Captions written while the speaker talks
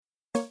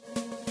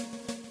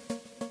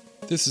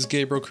This is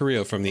Gabriel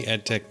Carrillo from the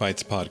EdTech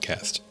Bites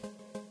podcast,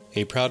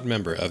 a proud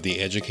member of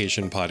the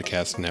Education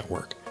Podcast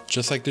Network,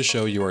 just like the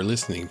show you are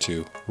listening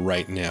to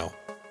right now.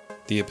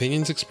 The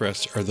opinions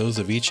expressed are those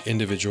of each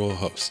individual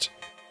host.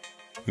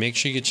 Make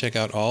sure you check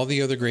out all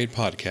the other great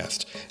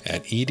podcasts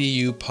at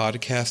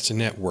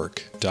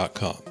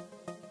edupodcastnetwork.com.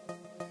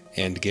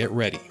 And get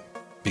ready,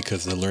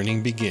 because the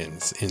learning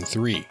begins in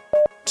 3,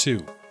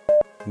 2,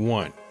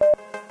 1.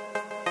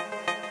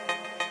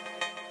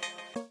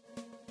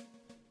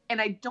 And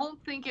I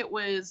don't think it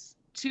was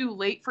too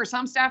late. For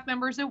some staff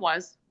members, it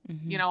was.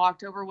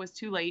 October was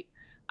too late.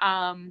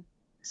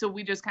 So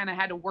we just kind of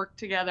had to work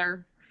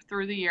together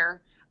through the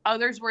year.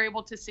 Others were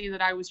able to see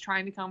that I was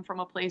trying to come from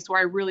a place where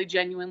I really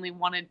genuinely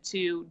wanted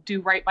to do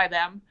right by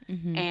them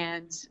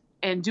and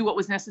do what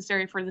was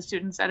necessary for the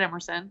students at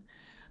Emerson.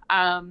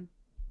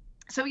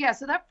 So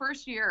that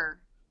first year,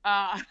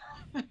 if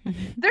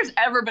there's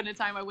ever been a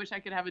time I wish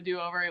I could have a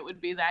do-over, it would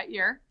be that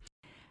year.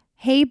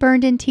 Hey,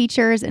 Burned-In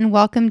teachers, and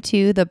welcome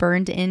to the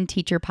Burned-In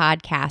Teacher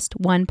Podcast,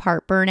 one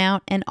part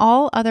burnout and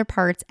all other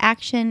parts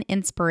action,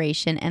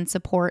 inspiration, and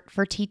support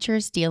for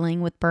teachers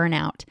dealing with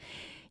burnout.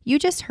 You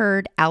just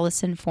heard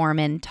Alison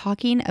Forman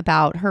talking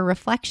about her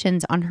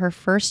reflections on her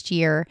first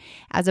year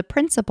as a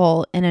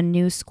principal in a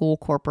new school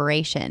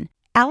corporation.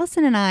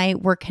 Alison and I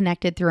were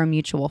connected through a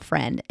mutual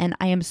friend, and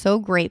I am so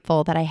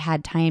grateful that I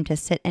had time to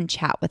sit and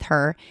chat with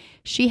her.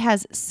 She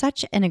has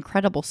such an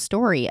incredible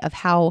story of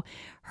how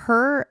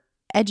her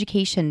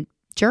education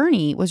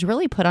journey was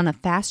really put on a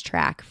fast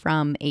track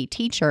from a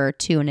teacher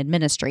to an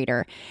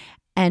administrator.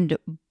 And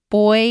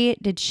boy,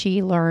 did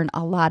she learn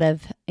a lot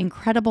of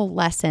incredible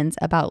lessons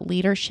about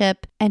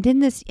leadership. And in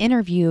this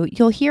interview,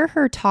 you'll hear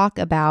her talk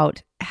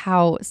about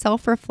how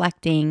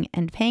self-reflecting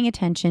and paying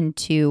attention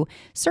to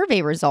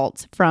survey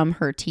results from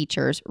her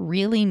teachers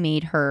really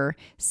made her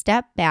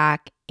step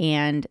back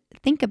and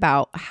think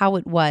about how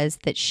it was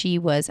that she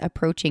was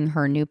approaching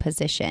her new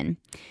position.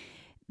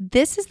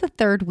 This is the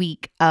third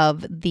week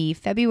of the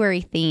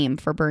February theme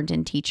for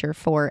Burned-In Teacher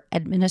for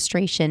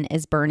Administration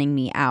is Burning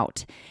Me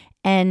Out.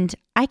 And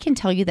I can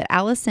tell you that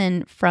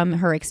Alison, from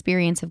her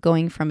experience of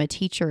going from a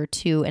teacher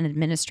to an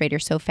administrator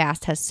so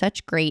fast, has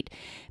such great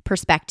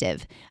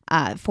perspective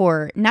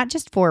for not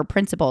just for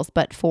principals,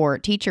 but for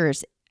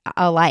teachers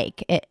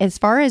alike, as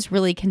far as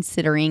really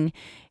considering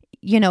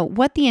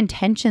what the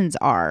intentions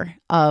are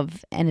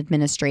of an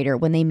administrator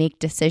when they make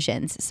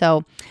decisions.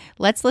 So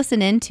let's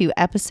listen into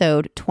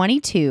episode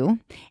 22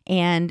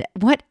 and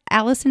what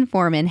Alison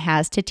Forman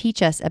has to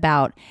teach us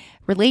about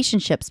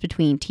relationships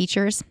between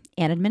teachers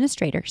and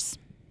administrators.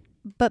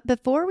 But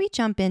before we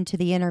jump into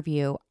the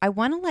interview, I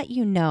want to let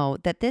you know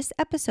that this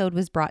episode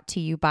was brought to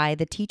you by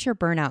the Teacher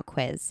Burnout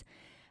Quiz.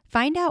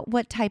 Find out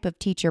what type of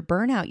teacher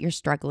burnout you're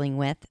struggling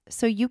with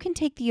so you can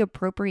take the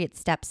appropriate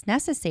steps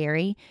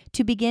necessary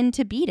to begin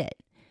to beat it.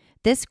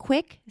 This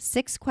quick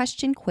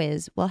 6-question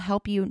quiz will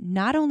help you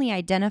not only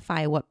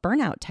identify what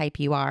burnout type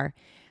you are,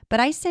 but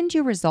I send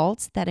you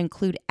results that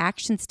include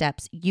action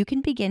steps you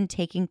can begin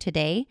taking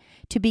today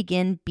to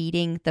begin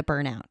beating the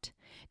burnout.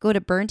 Go to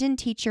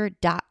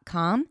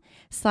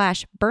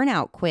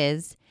burnedinteacher.com/burnout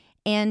quiz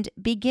and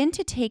begin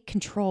to take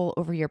control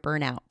over your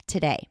burnout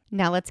today.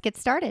 Now let's get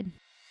started.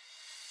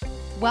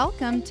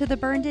 Welcome to the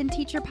Burned-In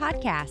Teacher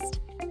Podcast.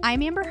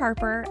 I'm Amber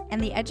Harper, and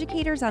the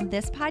educators on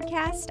this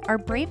podcast are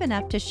brave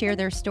enough to share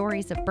their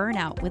stories of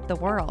burnout with the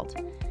world.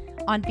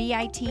 On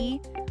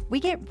BIT, we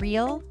get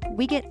real,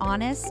 we get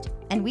honest,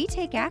 and we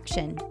take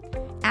action.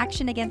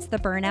 Action against the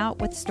burnout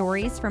with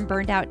stories from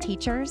burned out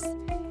teachers,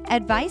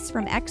 advice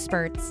from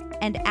experts,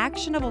 and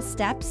actionable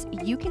steps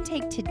you can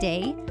take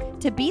today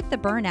to beat the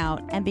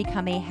burnout and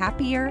become a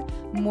happier,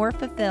 more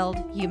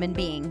fulfilled human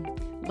being.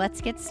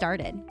 Let's get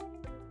started.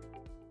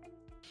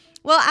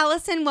 Well,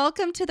 Alison,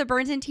 welcome to the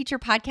Burned-In Teacher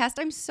Podcast.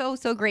 I'm so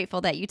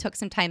grateful that you took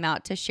some time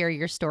out to share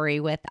your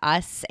story with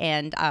us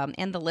and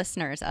the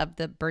listeners of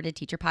the Burned-In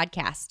Teacher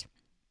Podcast.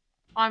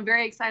 I'm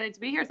very excited to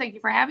be here. Thank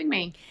you for having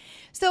me.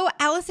 So,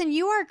 Alison,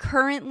 you are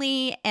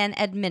currently an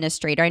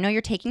administrator. I know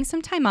you're taking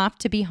some time off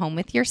to be home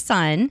with your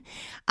son,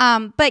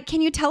 but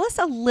can you tell us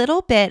a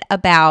little bit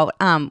about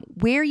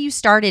where you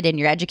started in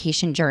your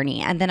education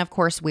journey and then, of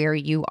course, where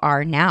you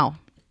are now?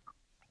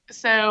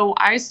 So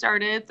I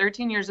started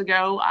 13 years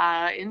ago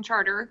in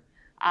charter.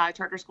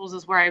 Charter schools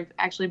is where I've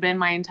actually been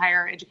my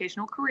entire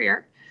educational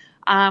career.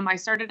 I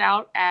started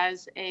out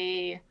as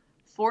a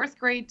 4th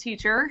grade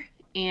teacher,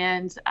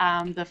 and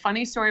the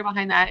funny story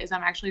behind that is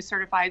I'm actually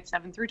certified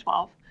 7 through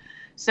 12.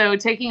 So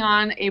taking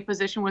on a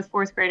position with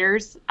 4th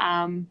graders,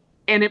 and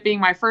it being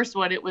my first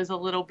one, it was a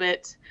little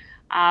bit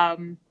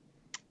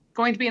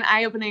going to be an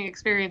eye-opening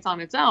experience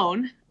on its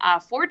own.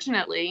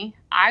 Fortunately,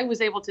 I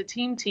was able to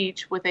team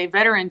teach with a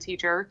veteran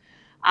teacher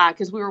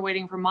because we were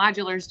waiting for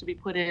modulars to be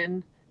put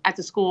in at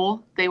the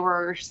school. They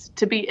were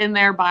to be in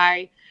there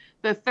by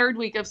the 3rd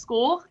week of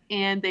school,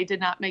 and they did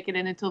not make it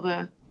in until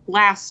the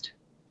last.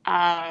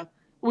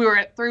 We were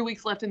at 3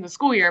 weeks left in the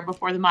school year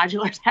before the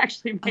modulars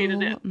actually made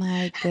it in. Oh,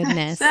 my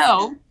goodness.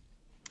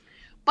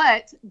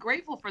 But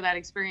grateful for that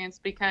experience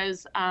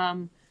because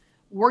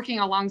working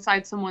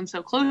alongside someone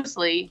so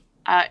closely,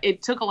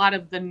 it took a lot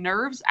of the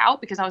nerves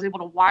out because I was able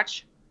to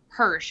watch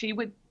her. She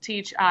would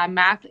teach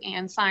math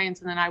and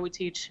science, and then I would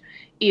teach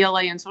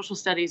ELA and social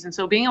studies. And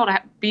so being able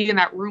to be in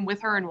that room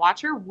with her and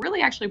watch her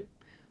really actually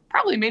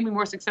probably made me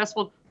more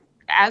successful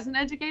as an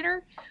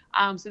educator.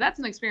 So that's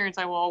an experience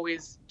I will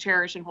always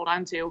cherish and hold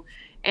on to.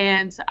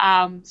 And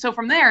so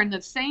from there, in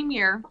the same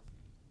year,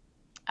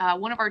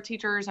 one of our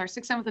teachers, our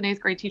 6th, 7th, and 8th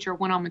grade teacher,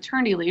 went on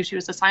maternity leave. She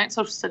was a science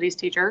social studies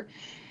teacher,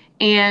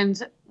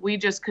 and we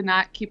just could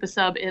not keep a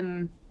sub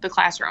in the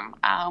classroom.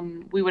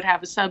 We would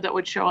have a sub that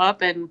would show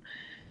up, and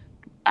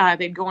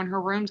they'd go in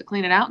her room to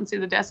clean it out and see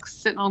the desk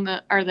sitting on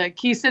the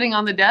key sitting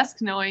on the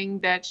desk, knowing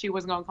that she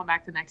wasn't going to come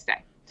back the next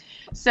day.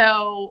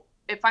 So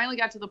it finally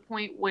got to the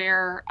point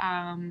where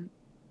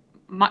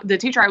the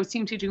teacher I was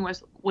team teaching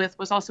with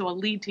was also a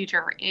lead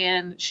teacher,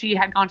 and she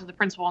had gone to the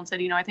principal and said,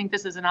 I think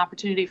this is an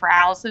opportunity for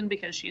Allison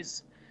because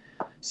she's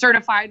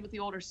certified with the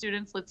older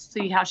students. Let's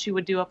see how she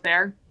would do up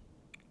there.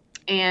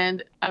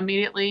 And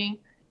immediately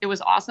it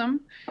was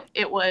awesome.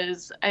 It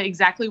was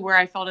exactly where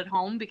I felt at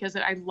home because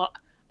I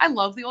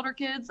love the older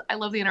kids. I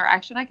love the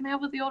interaction I can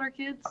have with the older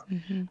kids.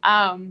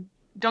 Mm-hmm.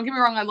 Don't get me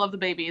wrong. I love the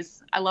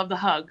babies. I love the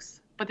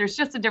hugs, but there's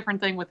just a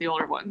different thing with the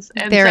older ones.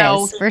 And there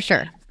is, for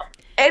sure.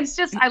 It's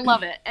just, I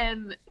love it.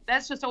 And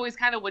that's just always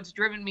kind of what's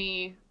driven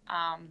me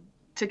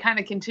to kind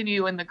of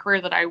continue in the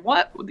career that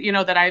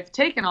that I've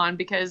taken on,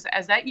 because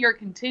as that year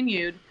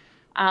continued,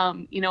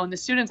 and the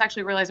students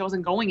actually realized I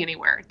wasn't going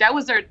anywhere. That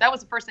was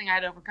the first thing I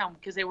had to overcome,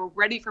 because they were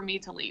ready for me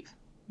to leave.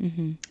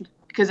 Mm-hmm.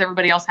 Because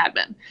everybody else had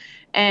been.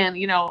 And,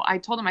 I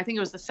told them, I think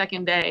it was the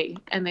second day,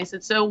 and they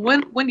said, so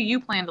when do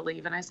you plan to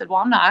leave? And I said, well,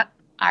 I'm not.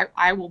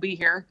 I will be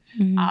here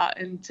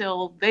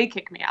until they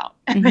kick me out.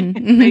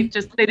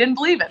 Mm-hmm. they didn't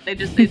believe it. They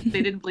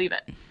didn't believe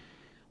it.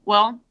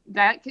 Well,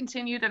 that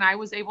continued, and I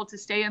was able to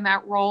stay in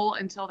that role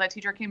until that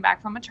teacher came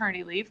back from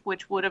maternity leave,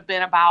 which would have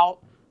been about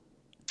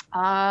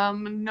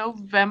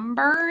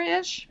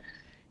November-ish.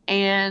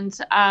 And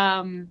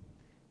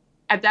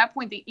at that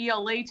point, the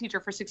ELA teacher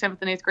for 6th, 7th,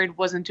 and 8th grade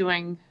wasn't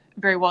doing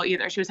very well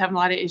either. She was having a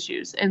lot of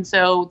issues. And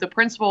so the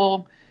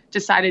principal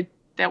decided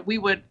that we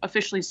would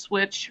officially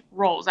switch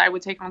roles. I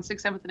would take on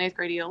 6th, 7th, and 8th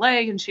grade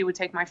ELA, and she would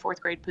take my 4th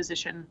grade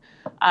position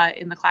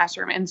in the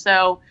classroom. And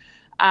so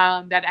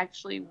that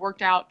actually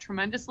worked out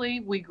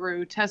tremendously. We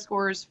grew test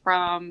scores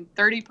from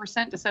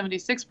 30% to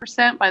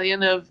 76% by the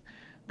end of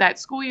that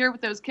school year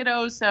with those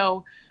kiddos.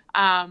 So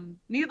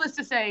needless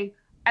to say,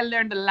 I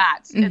learned a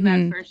lot in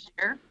that first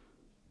year.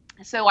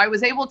 So I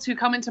was able to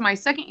come into my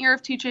second year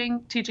of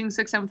teaching 6th,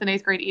 7th, and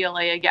 8th grade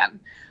ELA again.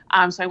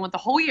 So I went the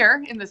whole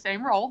year in the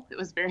same role. It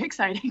was very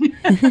exciting.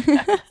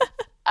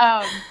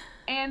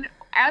 And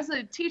as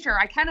a teacher,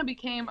 I kind of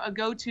became a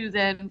go-to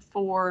then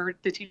for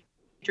the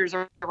teachers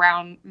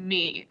around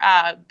me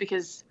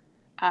because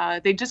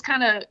they just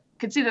kind of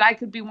could see that I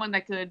could be one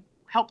that could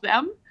help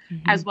them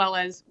as well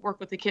as work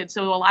with the kids.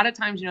 So a lot of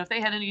times, if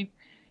they had any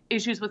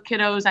issues with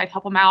kiddos, I'd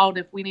help them out.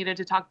 If we needed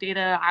to talk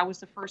data, I was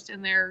the first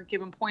in there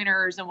giving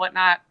pointers and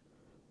whatnot.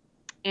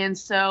 And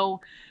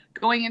so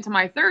going into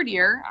my third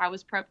year, I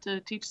was prepped to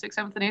teach 6th,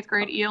 7th, and 8th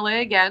grade ELA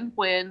again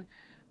when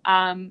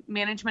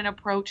management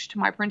approached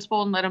my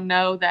principal and let him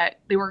know that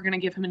they were going to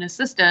give him an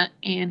assistant,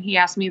 and he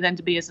asked me then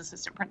to be his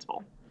assistant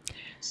principal.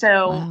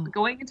 So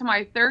going into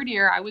my third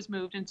year, I was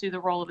moved into the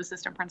role of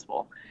assistant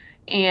principal,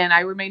 and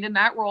I remained in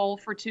that role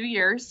for 2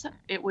 years.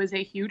 It was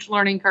a huge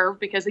learning curve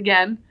because,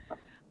 again,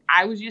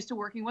 I was used to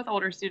working with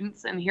older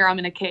students, and here I'm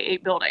in a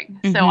K-8 building.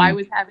 Mm-hmm. So I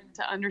was having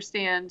to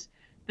understand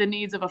the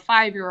needs of a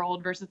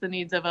 5-year-old versus the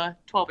needs of a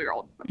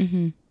 12-year-old.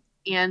 Mm-hmm.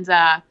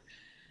 And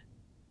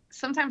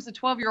sometimes the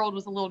 12-year-old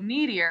was a little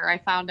needier, I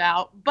found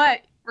out.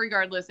 But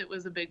regardless, it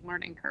was a big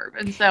learning curve.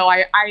 And so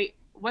I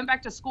went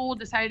back to school,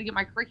 decided to get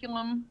my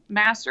curriculum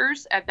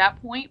master's at that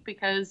point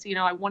because,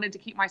 I wanted to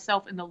keep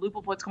myself in the loop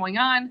of what's going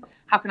on.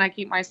 How can I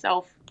keep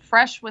myself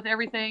fresh with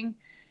everything?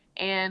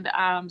 And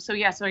so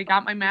I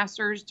got my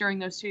master's during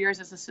those 2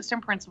 years as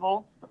assistant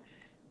principal.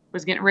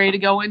 Was getting ready to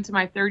go into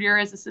my third year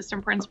as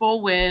assistant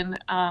principal when,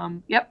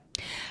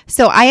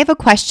 So I have a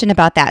question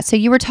about that. So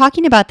you were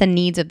talking about the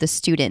needs of the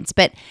students,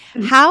 but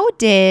how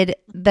did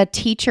the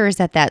teachers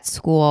at that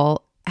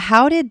school,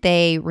 how did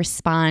they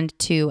respond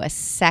to a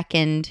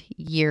second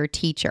year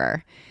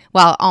teacher,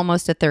 well,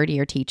 almost a third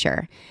year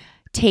teacher,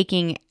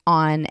 taking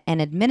on an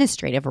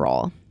administrative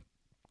role?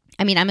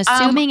 I mean, I'm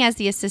assuming as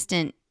the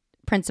assistant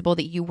principal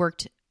that you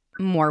worked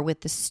more with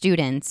the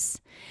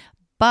students,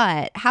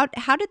 but how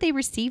did they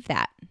receive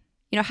that?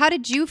 How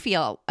did you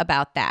feel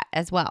about that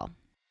as well?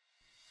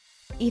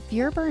 If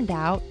you're burned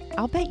out,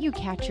 I'll bet you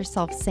catch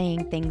yourself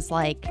saying things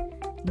like,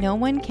 no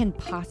one can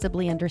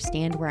possibly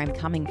understand where I'm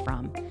coming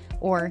from,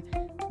 or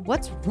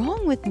what's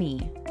wrong with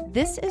me?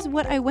 This is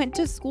what I went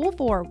to school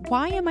for.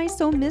 Why am I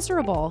so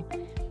miserable?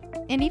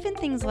 And even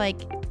things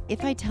like,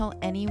 if I tell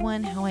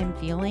anyone how I'm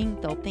feeling,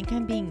 they'll think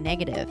I'm being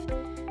negative.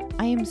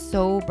 I am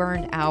so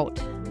burned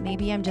out.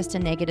 Maybe I'm just a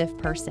negative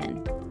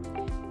person.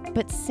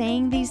 But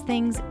saying these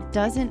things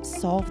doesn't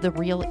solve the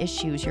real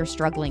issues you're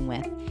struggling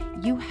with.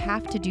 You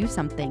have to do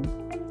something.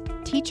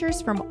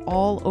 teachers from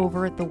all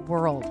over the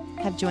world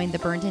have joined the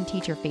Burned-In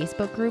Teacher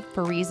Facebook group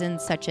for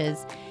reasons such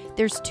as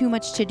there's too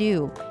much to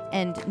do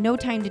and no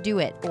time to do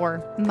it,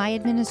 or my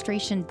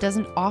administration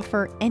doesn't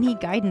offer any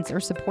guidance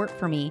or support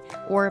for me,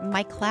 or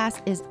my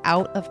class is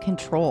out of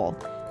control,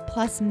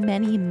 plus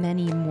many,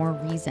 many more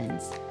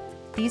reasons.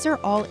 These are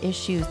all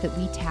issues that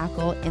we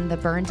tackle in the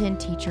Burned-In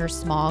Teacher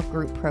Small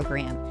Group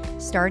Program.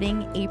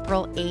 Starting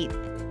April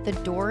 8th, the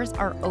doors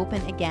are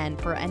open again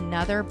for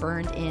another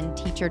Burned-In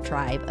Teacher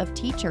tribe of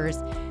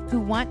teachers who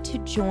want to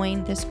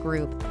join this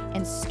group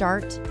and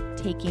start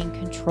taking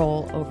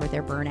control over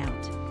their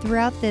burnout.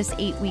 Throughout this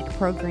 8-week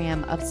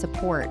program of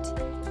support,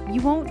 you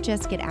won't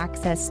just get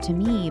access to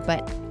me,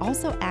 but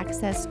also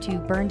access to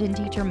Burned-In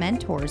Teacher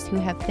mentors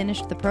who have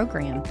finished the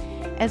program,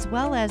 as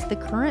well as the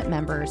current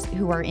members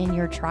who are in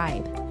your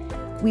tribe.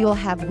 We will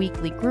have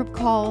weekly group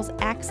calls,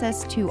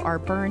 access to our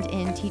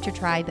Burned-In Teacher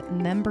Tribe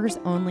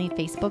members-only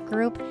Facebook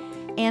group,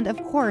 and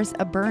of course,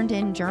 a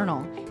Burned-In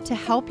journal to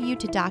help you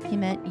to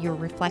document your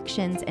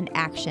reflections and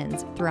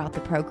actions throughout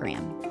the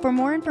program. For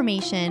more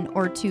information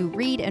or to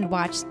read and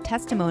watch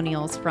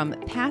testimonials from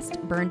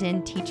past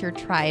Burned-In Teacher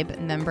Tribe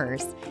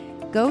members,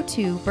 go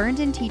to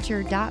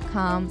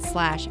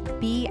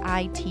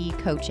burnedinteacher.com/BIT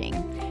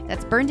coaching.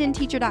 That's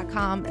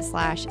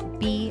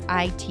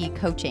burnedinteacher.com/BIT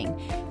coaching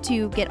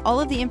to get all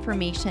of the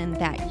information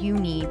that you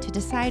need to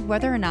decide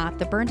whether or not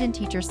the Burned-In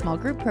Teacher Small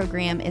Group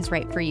Program is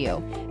right for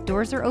you.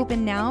 Doors are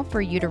open now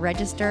for you to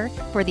register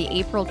for the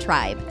April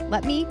Tribe.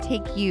 Let me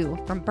take you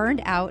from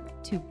burned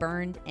out to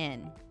burned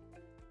in.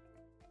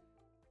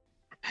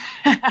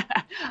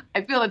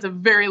 I feel it's a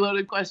very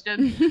loaded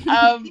question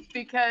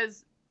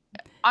because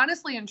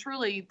honestly and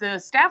truly, the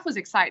staff was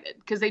excited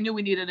because they knew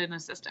we needed an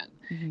assistant.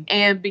 Mm-hmm.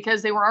 And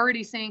because they were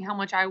already seeing how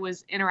much I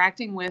was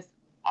interacting with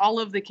all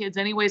of the kids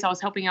anyways, I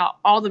was helping out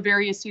all the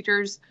various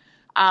teachers.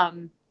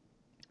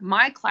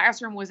 My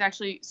classroom was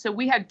actually, so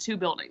we had two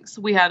buildings.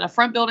 We had a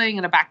front building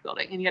and a back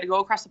building, and you had to go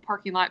across the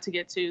parking lot to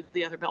get to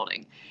the other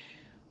building.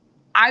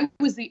 I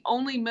was the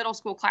only middle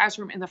school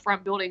classroom in the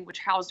front building which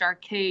housed our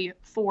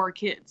K4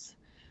 kids.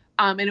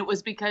 And it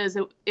was because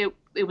it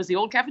was the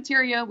old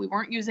cafeteria. We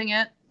weren't using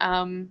it.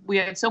 We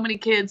had so many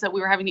kids that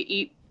we were having to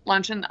eat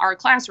lunch in our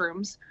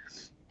classrooms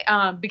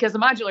because the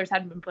modulars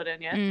hadn't been put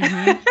in yet.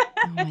 Mm-hmm.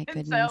 Oh my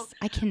goodness. So,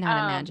 I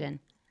cannot imagine.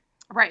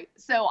 Right.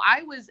 So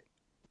I was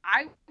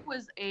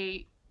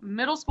a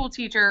middle school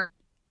teacher,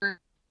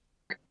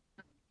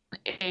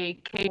 a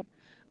K,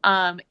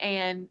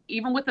 and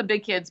even with the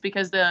big kids,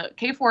 because the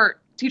K4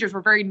 teachers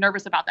were very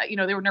nervous about that. You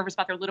know, they were nervous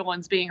about their little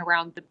ones being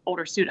around the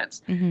older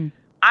students. Mm-hmm.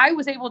 I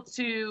was able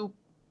to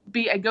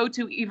be a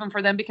go-to even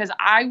for them because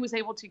I was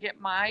able to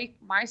get my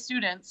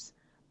students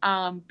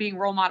being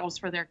role models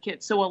for their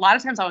kids. So a lot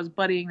of times I was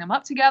buddying them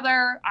up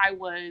together. I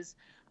was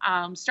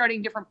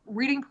starting different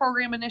reading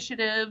program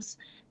initiatives.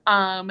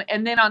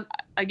 And then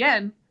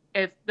again,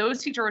 if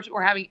those teachers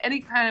were having any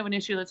kind of an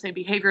issue, let's say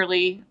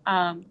behaviorally,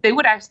 they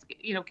would ask,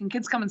 can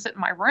kids come and sit in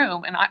my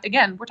room? And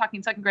again, we're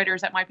talking second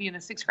graders that might be in a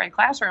 6th grade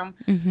classroom,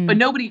 mm-hmm. but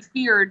nobody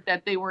feared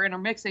that they were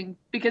intermixing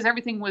because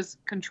everything was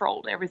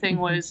controlled. Everything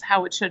mm-hmm. was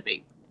how it should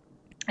be.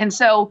 And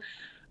so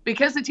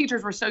because the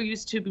teachers were so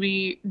used to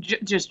me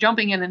just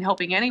jumping in and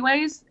helping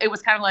anyways, it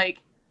was kind of like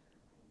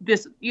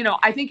this,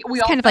 I think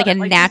we all kind of like a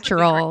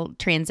natural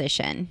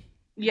transition.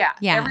 Yeah.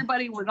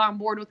 Everybody was on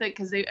board with it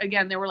because they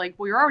were like,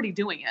 well, you're already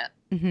doing it.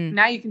 Mm-hmm.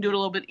 Now you can do it a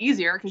little bit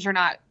easier because you're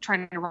not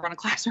trying to run a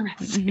classroom at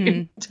the same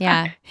time.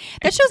 Yeah.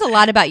 That shows a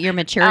lot about your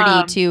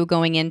maturity too,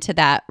 going into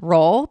that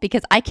role,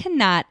 because I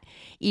cannot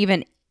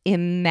even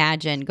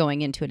imagine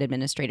going into an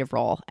administrative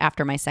role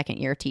after my second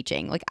year of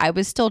teaching. Like I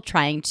was still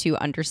trying to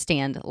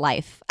understand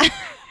life. And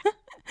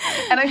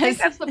I think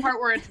that's the part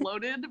where it's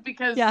loaded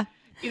because I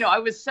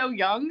was so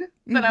young that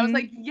mm-hmm. I was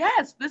like,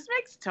 yes, this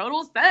makes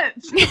total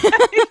sense.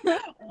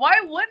 Why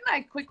wouldn't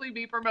I quickly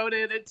be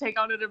promoted and take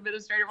on an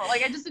administrative role?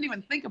 Like, I just didn't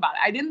even think about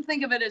it. I didn't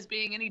think of it as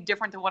being any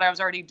different than what I was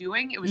already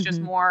doing. It was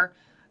mm-hmm.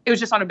 it was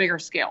just on a bigger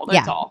scale.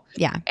 That's all.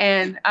 Yeah.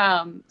 And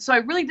so I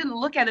really didn't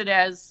look at it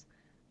as,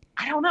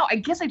 I don't know, I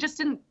guess I just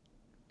didn't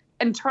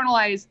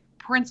internalize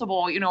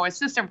principal,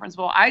 assistant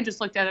principal. I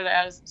just looked at it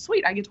as,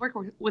 sweet, I get to work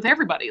with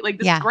everybody. Like,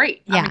 this is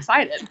great. I'm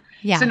excited.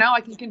 Yeah. So now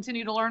I can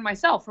continue to learn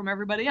myself from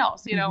everybody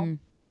else, Mm-hmm.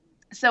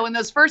 So in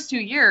those first 2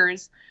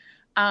 years,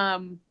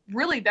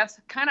 really, that's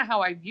kind of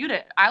how I viewed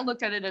it. I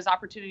looked at it as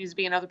opportunities to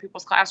be in other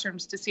people's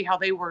classrooms to see how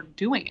they were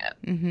doing it.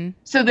 Mm-hmm.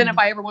 So then if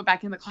I ever went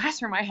back in the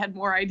classroom, I had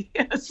more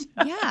ideas.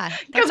 Yeah.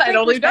 Because I'd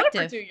only done it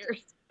for 2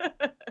 years.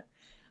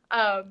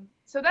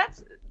 So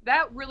that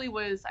really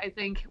was, I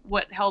think,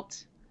 what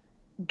helped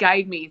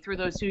guide me through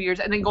those 2 years.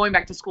 And then going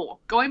back to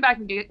school, going back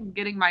and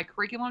getting my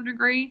curriculum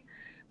degree,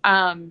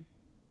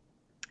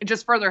 it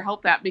just further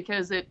helped that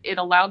because it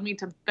allowed me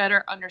to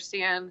better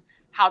understand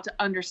how to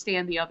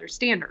understand the other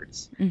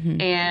standards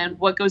mm-hmm. and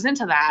what goes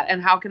into that.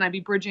 And how can I be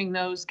bridging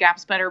those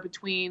gaps better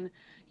between,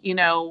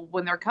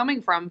 when they're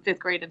coming from 5th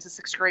grade into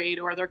 6th grade,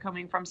 or they're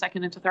coming from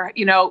 2nd into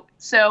 3rd,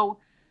 so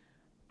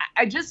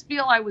I just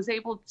feel I was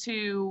able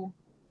to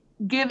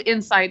give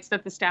insights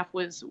that the staff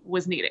was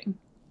needing.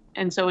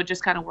 And so it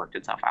just kind of worked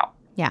itself out.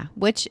 Yeah.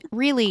 Which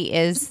really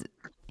is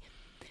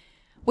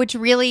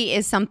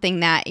something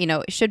that,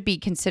 should be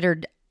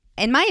considered,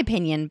 in my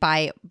opinion,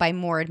 by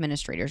more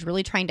administrators,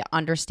 really trying to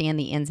understand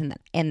the ins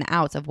and the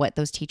outs of what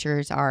those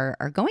teachers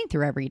are going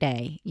through every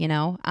day,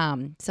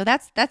 So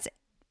that's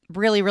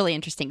really, really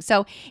interesting.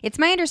 So it's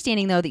my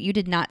understanding, though, that you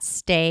did not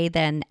stay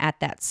then at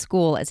that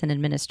school as an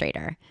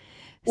administrator.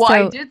 Well,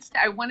 So, I did.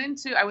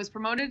 I was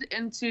promoted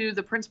into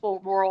the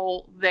principal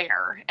role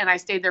there, and I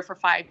stayed there for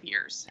 5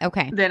 years.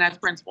 Okay. Then as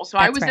principal. So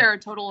I was there a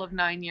total of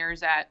 9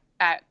 years at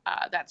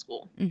that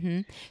school.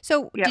 Mm-hmm.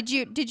 So Yep.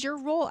 did your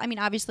role, I mean,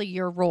 obviously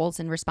your roles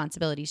and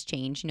responsibilities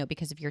change,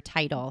 because of your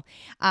title.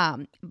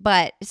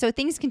 But so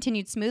things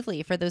continued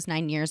smoothly for those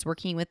 9 years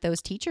working with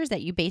those teachers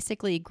that you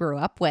basically grew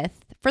up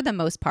with for the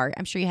most part.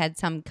 I'm sure you had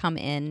some come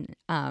in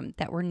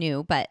that were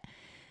new, but.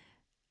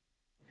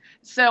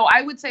 So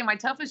I would say my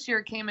toughest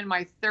year came in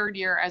my 3rd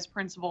year as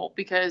principal,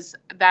 because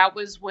that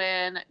was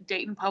when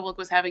Dayton Public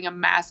was having a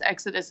mass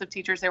exodus of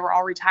teachers. They were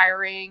all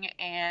retiring,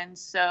 and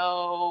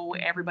so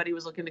everybody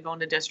was looking to go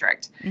into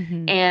district.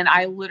 Mm-hmm. And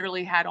I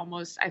literally had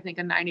almost, I think,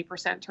 a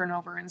 90%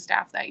 turnover in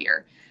staff that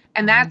year.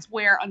 And that's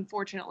where,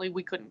 unfortunately,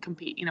 we couldn't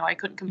compete. I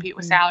couldn't compete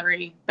with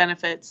salary,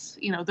 benefits,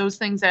 those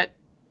things that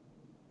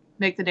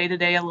make the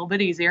day-to-day a little bit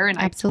easier. And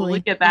Absolutely. I totally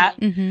get that.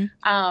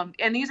 Mm-hmm.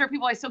 And these are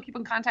people I still keep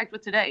in contact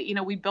with today.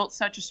 We built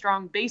such a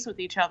strong base with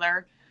each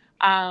other.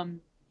 And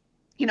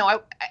they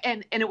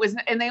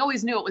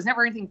always knew it was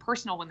never anything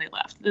personal when they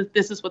left.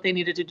 This is what they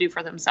needed to do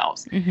for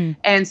themselves. Mm-hmm.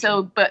 And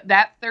so, but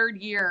that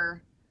 3rd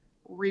year,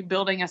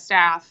 rebuilding a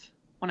staff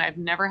when I've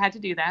never had to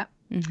do that.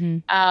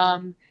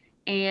 Mm-hmm.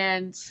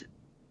 And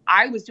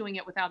I was doing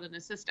it without an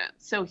assistant.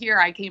 So here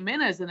I came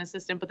in as an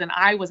assistant, but then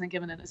I wasn't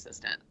given an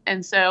assistant.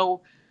 And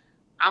so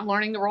I'm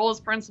learning the role as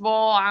principal.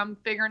 I'm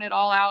figuring it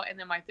all out. And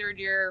then my 3rd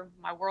year,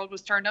 my world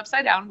was turned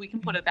upside down. We can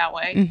put it that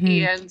way.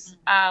 Mm-hmm.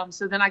 And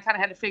so then I kind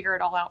of had to figure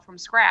it all out from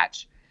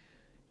scratch.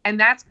 And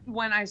that's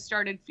when I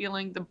started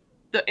feeling the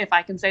if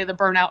I can say, the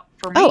burnout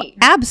for me. Oh,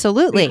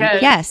 absolutely.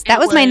 Yes. That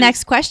was my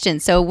next question.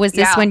 So was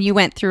this when you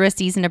went through a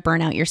season of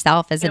burnout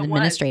yourself as an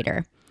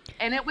administrator?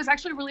 And it was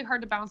actually really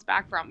hard to bounce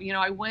back from.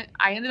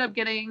 I ended up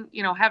getting,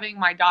 having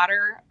my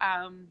daughter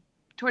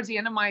towards the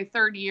end of my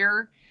 3rd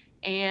year.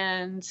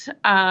 And,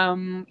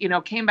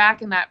 came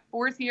back in that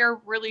 4th year,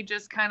 really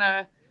just kind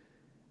of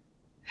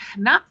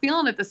not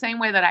feeling it the same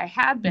way that I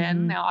had been.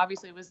 Mm-hmm. Now,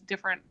 obviously, it was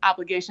different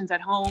obligations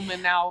at home,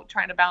 and now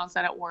trying to balance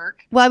that at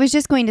work. Well, I was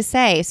just going to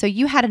say, so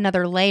you had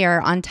another layer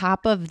on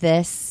top of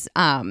this,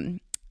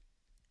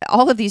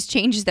 all of these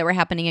changes that were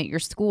happening at your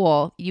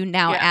school. You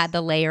now add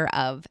the layer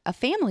of a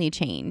family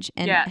change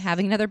and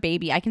having another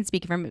baby. I can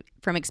speak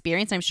from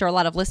experience. I'm sure a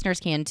lot of listeners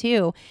can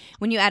too.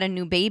 When you add a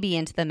new baby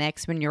into the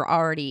mix, when you're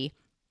already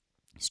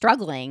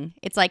struggling,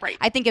 it's like,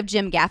 I think of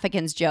Jim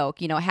Gaffigan's joke,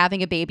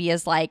 having a baby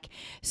is like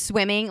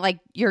swimming, like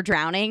you're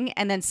drowning,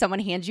 and then someone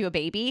hands you a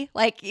baby.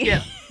 Like,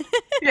 yes.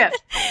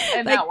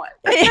 And like, now what?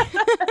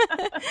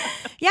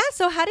 Yeah.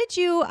 So how did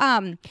you,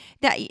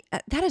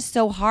 that is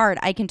so hard.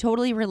 I can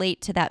totally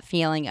relate to that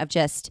feeling of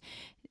just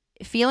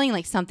feeling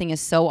like something is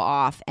so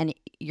off and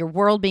your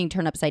world being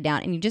turned upside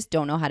down and you just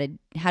don't know how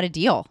to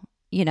deal,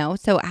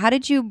 So how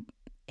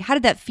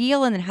did that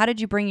feel? And then how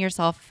did you bring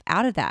yourself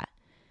out of that?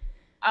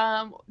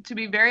 To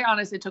be very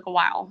honest, it took a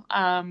while.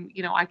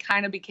 I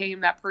kind of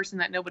became that person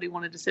that nobody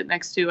wanted to sit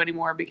next to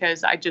anymore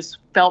because I just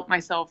felt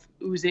myself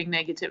oozing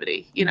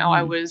negativity.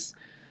 I was,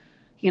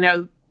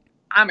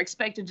 I'm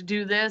expected to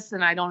do this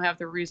and I don't have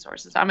the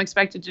resources. I'm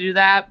expected to do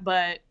that,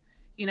 but,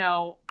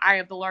 I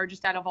have the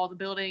largest out of all the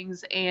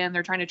buildings and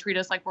they're trying to treat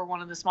us like we're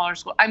one of the smaller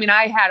schools. I mean,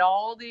 I had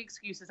all the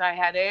excuses. I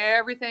had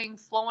everything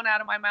flowing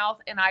out of my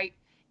mouth, and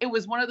it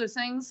was one of those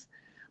things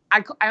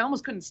I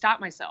almost couldn't stop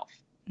myself.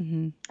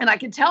 Mm-hmm. And I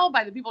could tell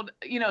by the people,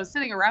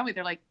 sitting around me,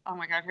 they're like, oh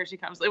my God, here she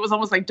comes. It was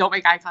almost like, don't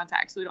make eye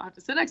contact so we don't have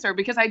to sit next to her,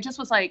 because I just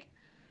was like,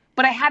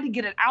 but I had to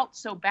get it out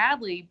so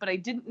badly, but I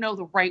didn't know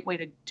the right way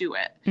to do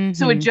it. Mm-hmm.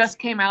 So it just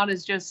came out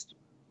as just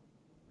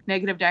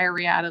negative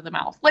diarrhea out of the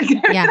mouth. Like,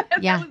 that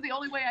was the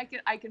only way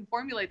I can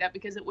formulate that,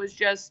 because it was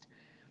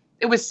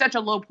such a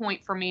low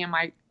point for me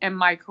in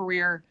my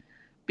career,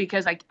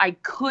 because I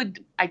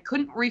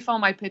couldn't refill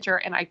my pitcher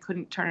and I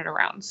couldn't turn it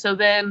around. So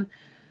then,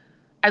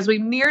 as we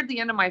neared the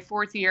end of my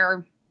 4th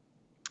year,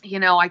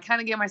 I kind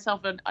of gave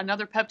myself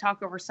another pep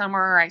talk over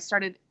summer. I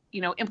started,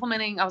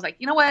 implementing. I was like,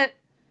 you know what?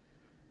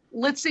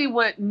 Let's see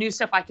what new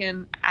stuff I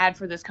can add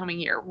for this coming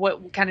year.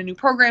 What kind of new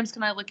programs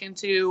can I look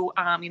into?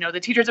 The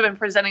teachers have been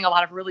presenting a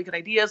lot of really good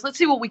ideas. Let's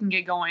see what we can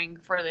get going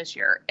for this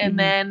year. And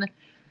then,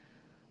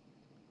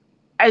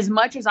 as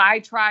much as I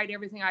tried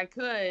everything I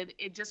could,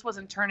 it just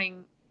wasn't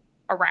turning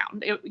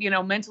around.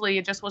 Mentally,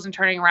 it just wasn't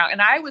turning around.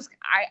 And I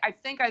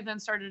think I then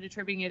started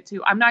attributing it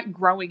to, I'm not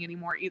growing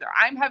anymore either.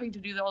 I'm having to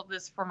do all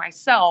this for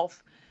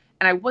myself.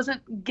 And I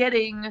wasn't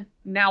getting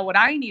now what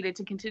I needed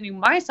to continue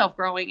myself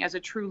growing as a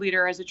true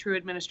leader, as a true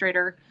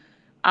administrator,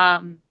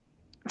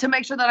 to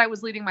make sure that I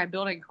was leading my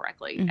building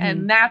correctly. Mm-hmm.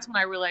 And that's when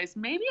I realized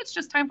maybe it's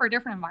just time for a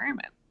different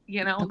environment.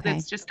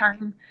 It's just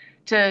time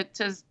to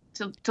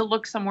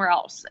look somewhere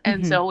else.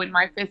 And so in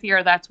my 5th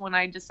year, that's when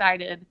I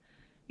decided,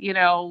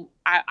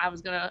 I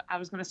was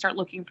gonna start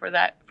looking for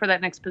that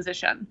next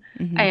position.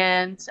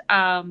 And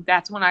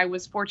that's when I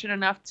was fortunate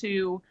enough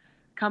to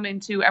come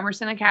into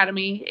Emerson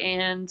Academy,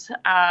 and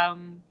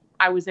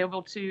I was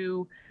able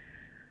to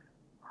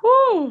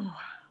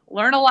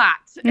learn a lot.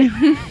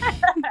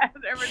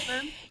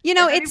 Emerson.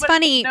 It's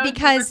funny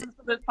because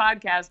this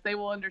podcast, they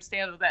will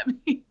understand what that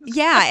means.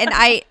 Yeah, and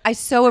I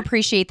so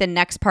appreciate the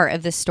next part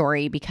of the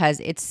story because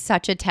it's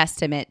such a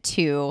testament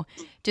to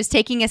just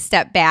taking a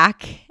step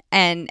back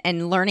and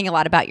learning a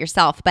lot about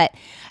yourself. But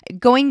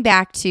going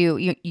back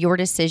to your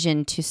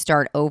decision to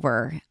start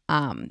over,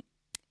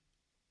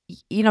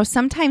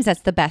 sometimes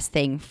that's the best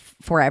thing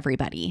for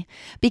everybody,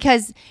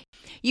 because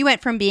you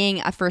went from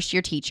being a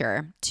first-year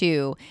teacher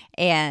to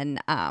an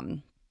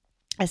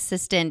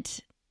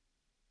assistant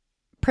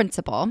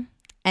principal,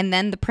 and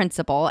then the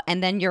principal,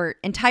 and then your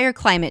entire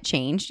climate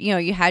changed.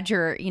 You had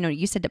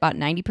you said about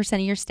 90% of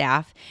your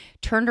staff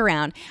turned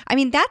around. I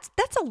mean, that's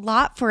a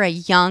lot for a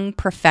young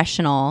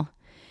professional.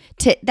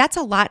 That's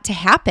a lot to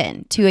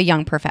happen to a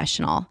young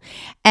professional.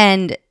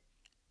 And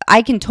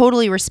I can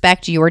totally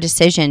respect your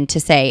decision to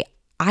say,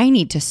 I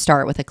need to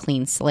start with a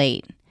clean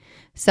slate.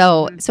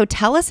 So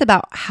tell us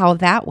about how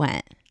that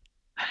went.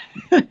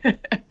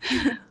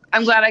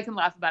 I'm glad I can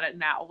laugh about it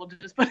now. We'll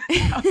just put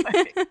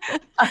it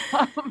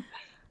that way.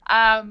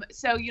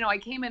 So, I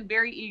came in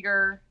very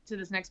eager to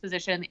this next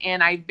position,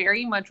 and I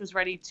very much was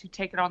ready to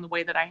take it on the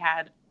way that I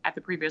had at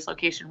the previous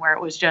location, where it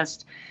was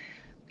just,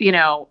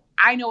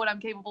 I know what I'm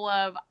capable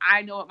of.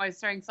 I know what my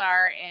strengths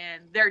are,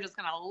 and they're just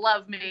going to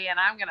love me, and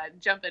I'm going to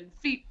jump in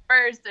feet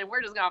first, and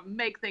we're just going to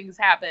make things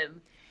happen.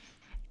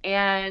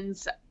 And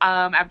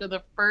after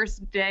the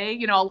first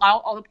day,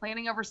 all the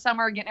planning over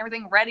summer, getting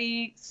everything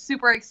ready,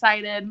 super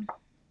excited.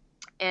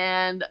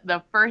 And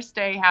the first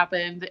day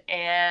happened,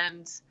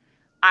 and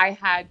I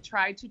had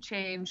tried to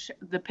change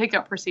the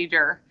pickup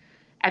procedure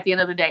at the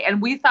end of the day.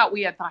 And we thought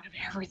we had thought of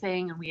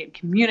everything, and we had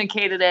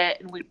communicated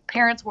it, and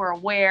parents were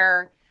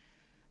aware.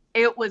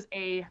 It was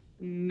a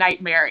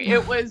nightmare.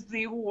 It was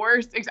the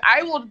worst.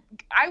 I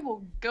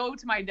will go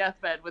to my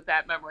deathbed with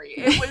that memory.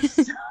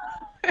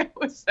 It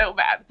was so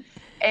bad.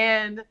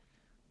 And,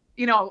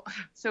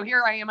 so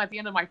here I am at the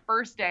end of my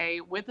first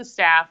day with the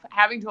staff,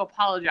 having to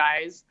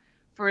apologize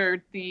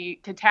for the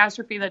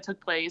catastrophe that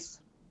took place,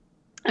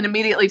 and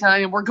immediately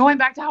telling them, we're going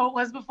back to how it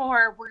was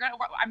before.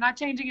 I'm not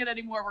changing it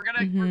anymore. We're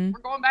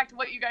going back to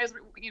what you guys,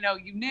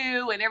 you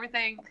knew and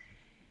everything.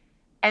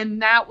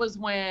 And that was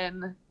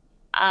when,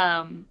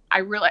 I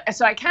realized,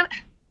 so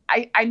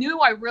I knew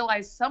I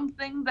realized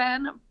something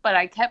then, but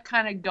I kept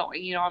kind of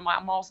going.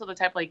 I'm also the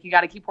type, you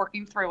got to keep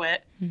working through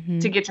it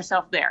to get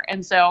yourself there.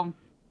 And so,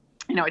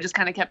 I just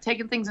kind of kept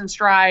taking things in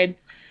stride,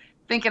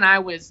 thinking I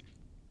was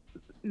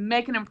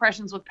making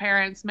impressions with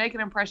parents, making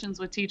impressions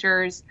with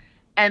teachers.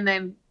 And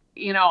then,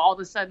 all of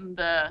a sudden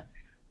the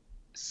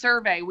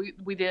survey,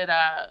 we did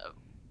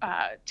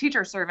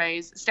teacher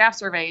surveys, staff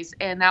surveys,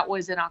 and that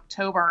was in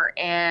October.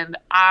 And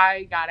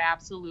I got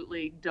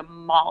absolutely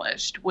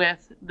demolished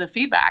with the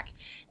feedback.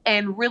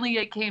 And really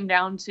it came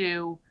down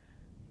to,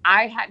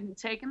 I hadn't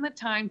taken the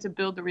time to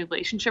build the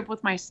relationship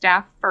with my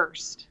staff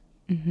first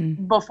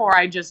before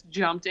I just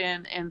jumped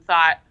in and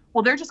thought,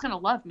 well, they're just going to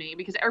love me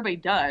because everybody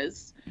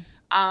does.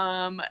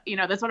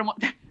 That's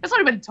what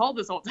I've been told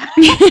this whole time.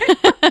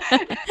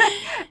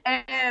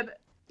 And,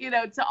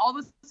 to all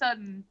of a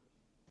sudden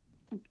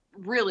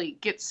really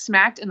get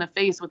smacked in the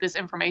face with this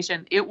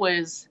information, it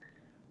was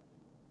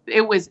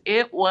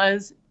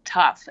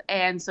tough.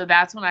 And so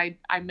that's when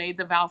I made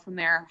the vow from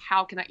there.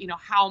 How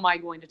am I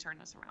going to turn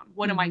this around?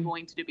 What am I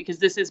going to do? Because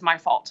this is my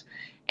fault.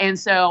 And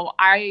so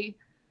I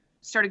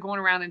started going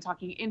around and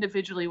talking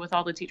individually with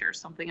all the teachers,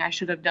 something I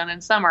should have done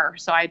in summer.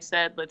 So I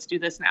said, let's do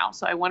this now.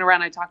 So I went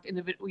around, I talked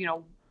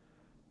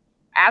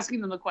asking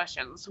them the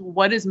questions.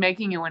 What is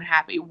making you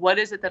unhappy? What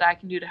is it that I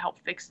can do to help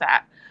fix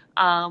that?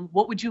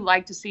 What would you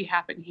like to see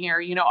happen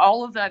here?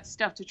 All of that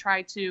stuff to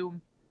try to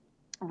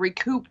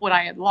recoup what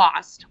I had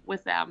lost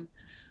with them.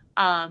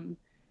 And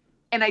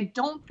I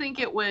don't think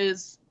it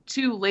was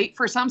too late.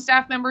 For some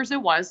staff members, it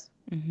was.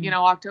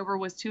 October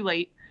was too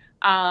late.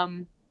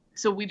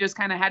 So we just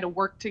kind of had to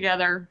work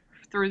together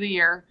through the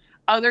year.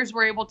 Others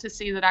were able to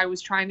see that I was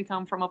trying to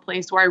come from a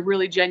place where I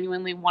really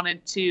genuinely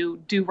wanted to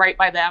do right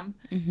by them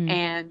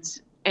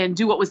and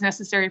do what was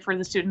necessary for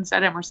the students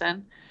at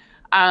Emerson.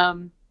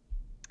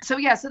 So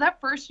that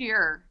first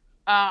year,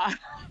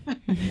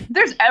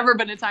 there's ever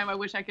been a time I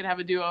wish I could have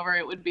a do-over,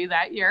 it would be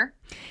that year.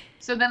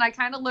 So then I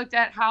kind of looked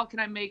at how can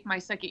I make my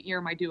second year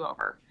my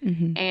do-over.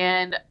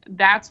 And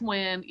that's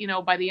when,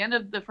 by the end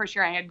of the first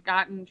year, I had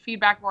gotten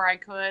feedback where I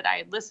could, I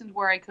had listened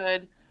where I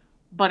could,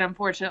 but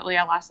unfortunately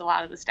I lost a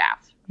lot of the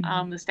staff.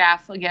 The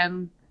staff,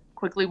 again,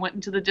 quickly went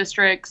into the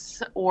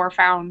districts or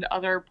found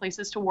other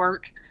places to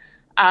work.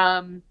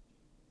 So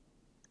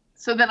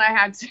then I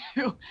had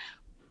to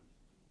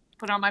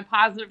put on my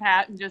positive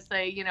hat and just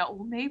say,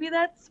 well, maybe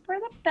that's for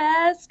the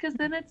best because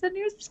then it's a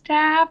new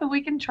staff and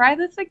we can try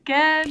this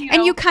again.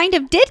 And you kind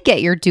of did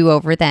get your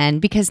do-over then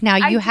because now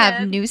you have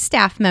did. new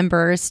staff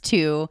members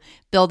to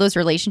build those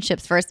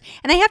relationships first.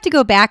 And I have to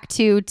go back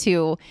to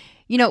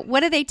what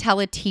do they tell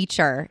a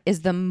teacher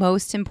is the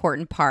most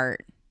important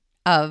part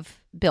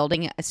of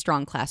building a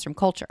strong classroom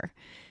culture?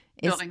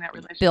 Building that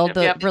relationship. Build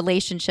the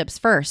relationships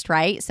first,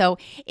 right? So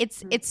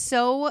it's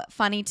so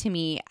funny to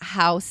me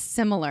how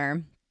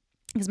similar,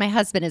 because my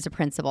husband is a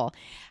principal,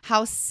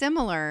 how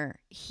similar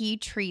he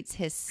treats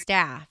his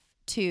staff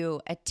to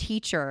a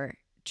teacher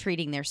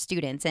treating their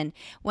students. And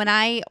when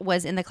I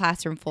was in the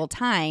classroom full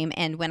time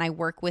and when I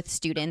work with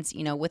students,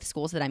 with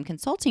schools that I'm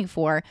consulting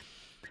for,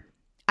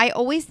 I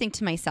always think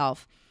to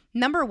myself,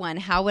 number one,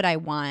 how would I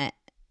want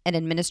an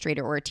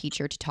administrator or a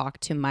teacher to talk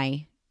to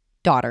my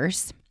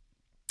daughters?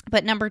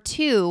 But number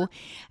two,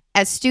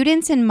 as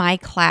students in my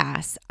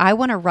class, I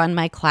want to run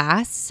my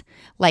class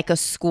like a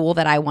school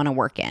that I want to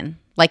work in,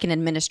 like an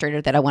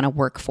administrator that I want to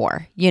work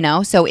for,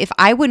 So if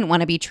I wouldn't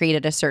want to be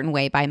treated a certain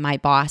way by my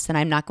boss, then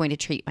I'm not going to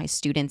treat my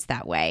students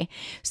that way.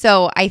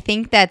 So I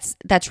think that's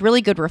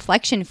really good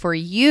reflection for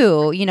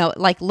you,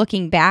 like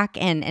looking back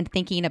and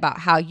thinking about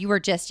how you were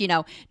just,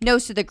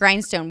 nose to the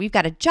grindstone. We've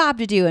got a job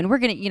to do and we're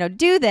going to,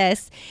 do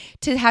this,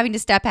 to having to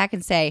step back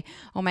and say,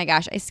 oh my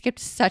gosh, I skipped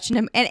such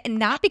and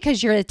not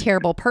because you're a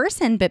terrible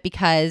person, but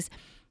because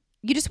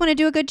you just want to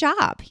do a good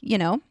job,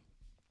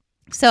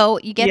 So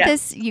you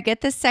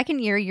get this second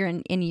year, you're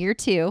in year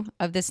 2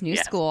 of this new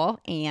school,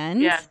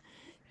 and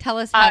tell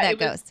us how that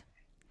goes.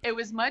 It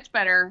was much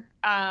better.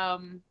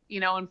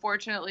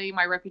 Unfortunately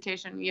my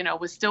reputation,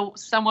 was still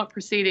somewhat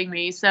preceding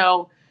me.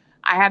 So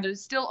I had to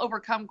still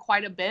overcome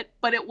quite a bit,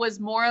 but it was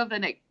more of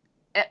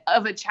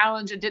a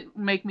challenge. It didn't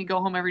make me go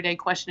home every day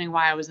questioning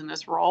why I was in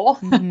this role.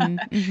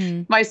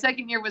 My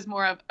second year was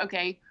more of,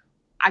 okay,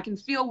 I can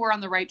feel we're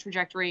on the right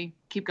trajectory.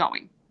 Keep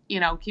going.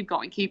 Keep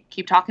going,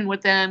 keep talking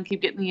with them,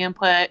 keep getting the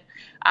input,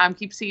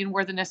 keep seeing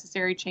where the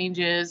necessary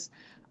changes.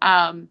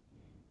 And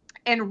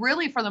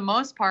really for the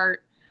most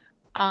part,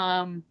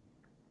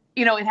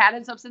 it had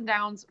its ups and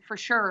downs for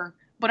sure,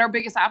 but our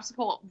biggest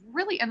obstacle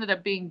really ended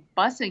up being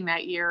busing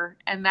that year.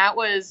 And that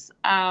was,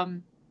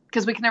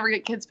 because we could never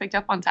get kids picked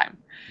up on time.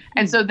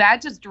 And so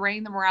that just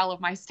drained the morale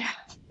of my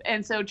staff.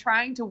 And so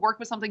trying to work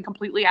with something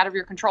completely out of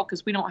your control,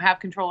 because we don't have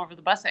control over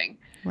the busing.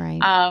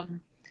 Right.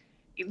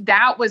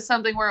 That was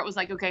something where it was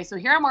like, okay, so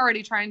here I'm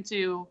already trying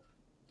to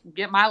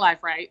get my life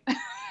right.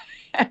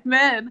 And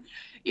then,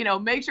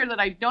 make sure that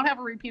I don't have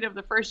a repeat of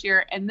the first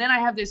year. And then I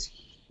have this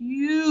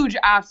huge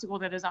obstacle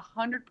that is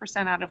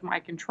 100% out of my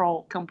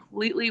control,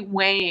 completely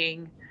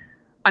weighing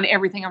on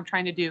everything I'm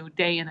trying to do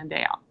day in and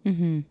day out.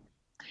 Mm-hmm.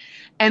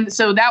 And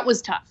so that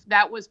was tough.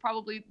 That was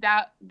probably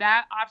that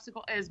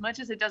obstacle, as much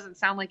as it doesn't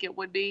sound like it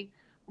would be.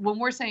 When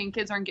we're saying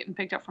kids aren't getting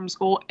picked up from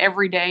school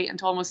every day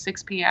until almost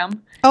 6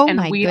 p.m.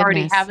 and we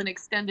already have an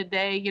extended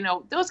day,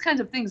 those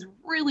kinds of things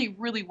really,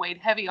 really weighed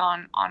heavy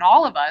on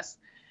all of us,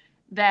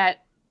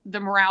 that the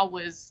morale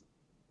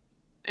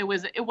it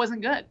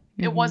wasn't good.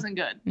 Mm-hmm. It wasn't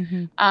good.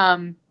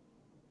 Mm-hmm.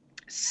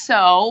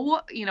 So,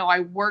 I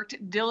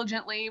worked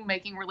diligently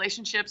making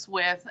relationships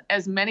with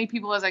as many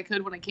people as I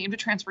could when it came to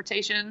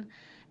transportation.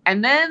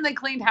 And then they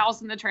cleaned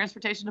house in the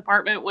transportation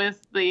department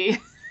with the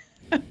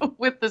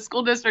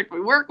school district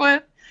we work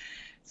with.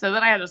 So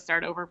then I had to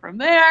start over from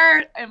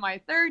there in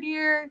my third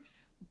year.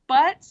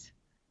 But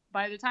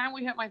by the time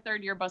we hit my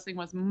third year, busing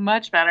was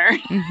much better.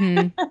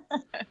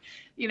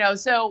 Mm-hmm.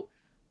 So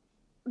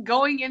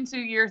going into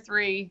year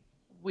 3,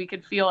 we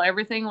could feel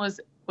everything was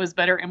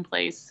better in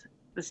place.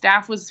 The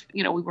staff was,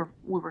 we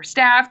were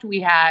staffed. We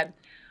had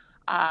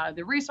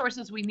the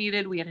resources we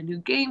needed. We had a new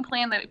game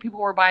plan that people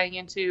were buying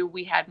into.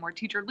 We had more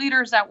teacher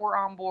leaders that were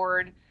on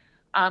board.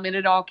 And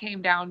it all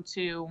came down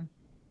to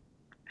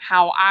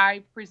how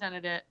I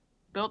presented it,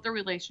 built the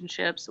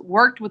relationships,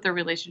 worked with the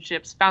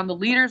relationships, found the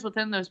leaders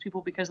within those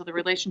people because of the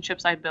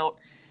relationships I built.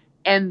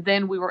 And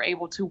then we were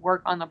able to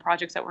work on the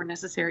projects that were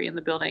necessary in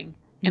the building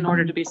in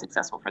order to be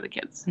successful for the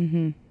kids.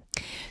 Mm-hmm.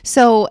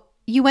 So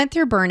you went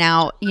through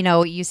burnout,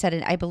 you said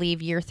it, I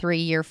believe year 3,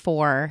 year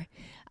 4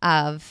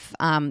 of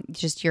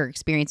just your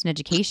experience in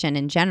education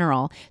in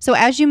general. So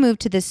as you move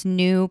to this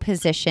new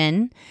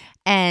position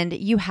and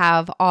you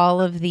have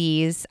all of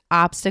these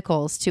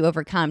obstacles to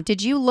overcome,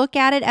 did you look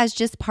at it as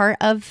just part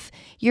of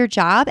your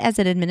job as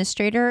an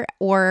administrator,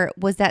 or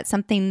was that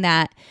something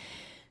that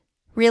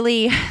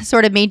really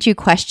sort of made you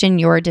question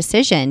your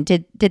decision?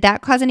 Did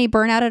that cause any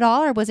burnout at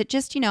all, or was it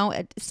just,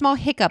 small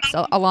hiccups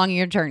along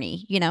your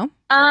journey,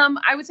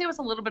 I would say it was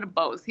a little bit of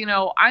both.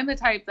 I'm the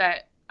type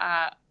that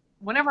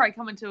whenever I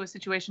come into a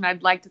situation,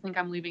 I'd like to think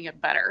I'm leaving it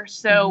better.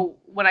 So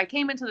when I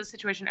came into the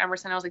situation at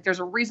Emerson, I was like, there's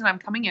a reason I'm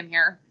coming in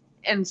here.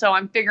 And so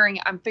I'm figuring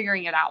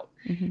it out.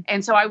 Mm-hmm.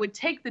 And so I would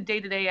take the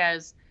day-to-day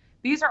as,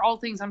 these are all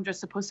things I'm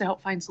just supposed to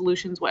help find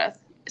solutions with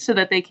so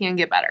that they can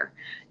get better.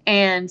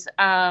 And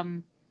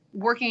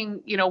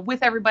working,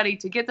 with everybody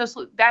to get those,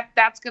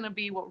 that's going to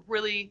be what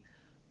really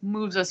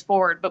moves us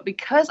forward. But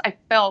because I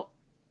felt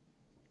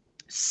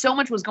so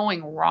much was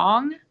going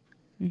wrong,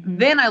 Mm-hmm.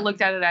 Then I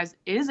looked at it as,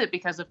 is it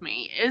because of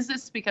me? Is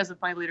this because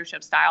of my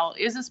leadership style?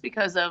 Is this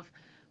because of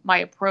my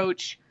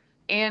approach?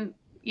 And,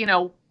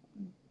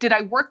 did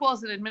I work well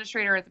as an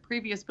administrator at the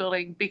previous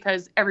building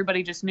because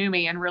everybody just knew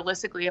me? And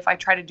realistically, if I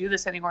try to do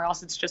this anywhere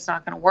else, it's just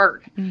not going to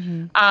work.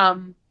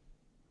 Mm-hmm.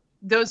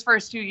 Those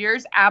first 2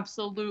 years,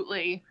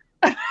 absolutely.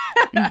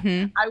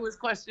 Mm-hmm. I was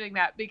questioning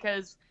that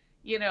because,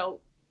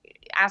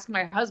 ask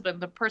my husband,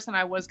 the person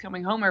I was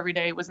coming home every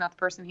day was not the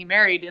person he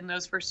married in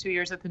those first 2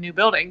 years at the new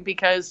building,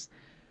 because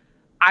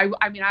I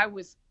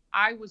was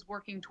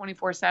working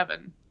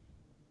 24/7.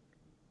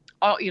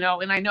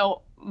 And I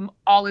know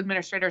all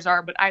administrators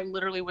are, but I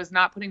literally was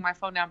not putting my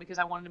phone down because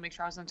I wanted to make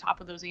sure I was on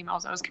top of those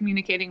emails. I was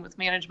communicating with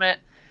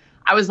management.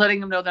 I was letting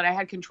them know that I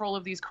had control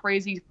of these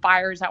crazy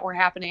fires that were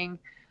happening.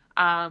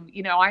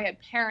 I had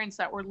parents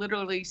that were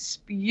literally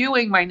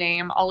spewing my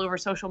name all over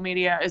social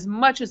media as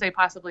much as they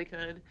possibly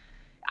could.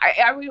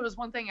 It was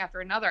one thing after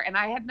another. And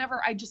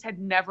I just had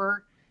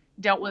never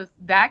dealt with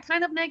that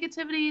kind of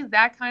negativity,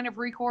 that kind of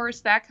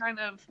recourse, that kind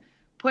of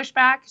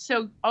pushback.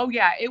 So,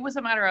 it was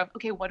a matter of,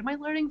 okay, what am I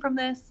learning from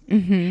this?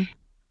 Mm-hmm.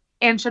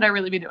 And should I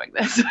really be doing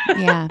this?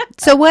 Yeah.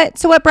 So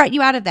what brought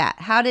you out of that?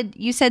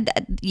 You said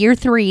that year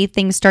 3,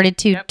 things started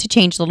to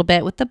change a little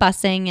bit with the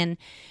busing and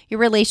your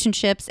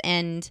relationships.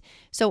 And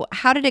so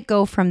how did it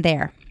go from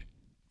there?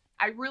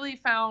 I really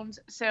found,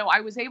 so I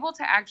was able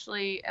to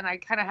actually, and I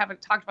kind of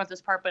haven't talked about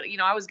this part, but,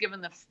 I was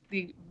given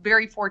the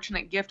very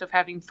fortunate gift of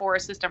having 4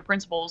 assistant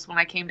principals when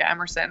I came to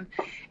Emerson.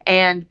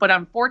 But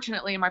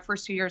unfortunately, in my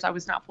first 2 years, I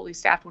was not fully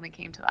staffed when it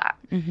came to that.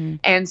 Mm-hmm.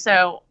 And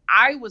so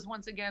I was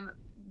once again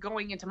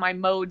going into my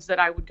modes that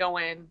I would go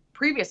in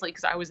previously,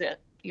 because I was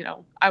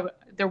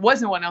there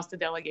was no one else to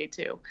delegate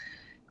to.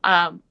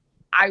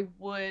 I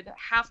would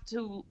have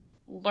to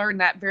learn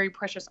that very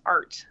precious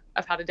art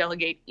of how to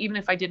delegate, even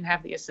if I didn't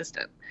have the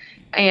assistant.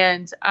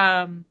 And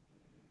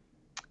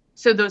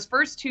so those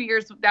first 2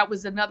 years, that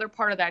was another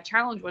part of that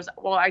challenge was,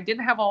 I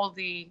didn't have all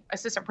the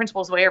assistant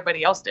principals the way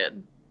everybody else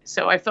did.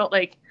 So I felt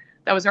like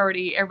that was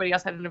already, everybody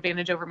else had an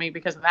advantage over me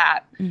because of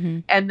that. Mm-hmm.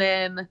 And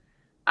then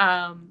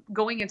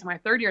going into my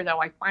 3rd year,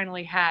 though, I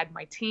finally had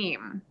my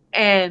team.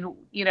 And,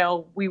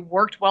 we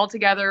worked well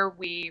together.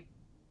 We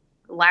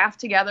laughed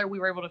together. We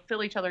were able to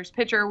fill each other's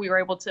pitcher. We were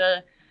able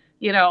to,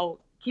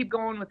 keep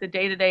going with the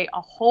day-to-day a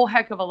whole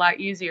heck of a lot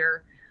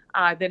easier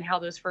than how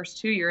those first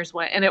 2 years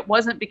went. And it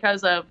wasn't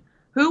because of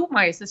who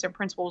my assistant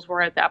principals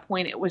were at that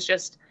point. It was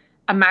just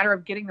a matter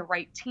of getting the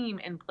right team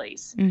in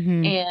place.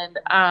 Mm-hmm.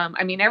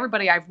 And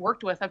everybody I've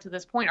worked with up to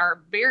this point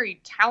are very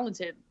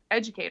talented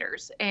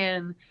educators,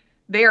 and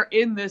they are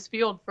in this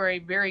field for a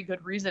very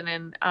good reason.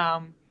 And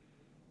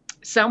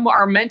some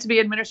are meant to be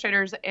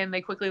administrators, and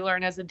they quickly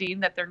learn as a dean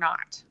that they're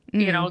not,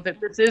 mm-hmm.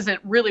 That this isn't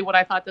really what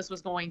I thought this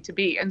was going to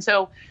be. And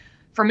so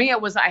for me,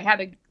 it was, I had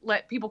to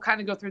let people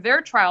kind of go through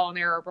their trial and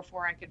error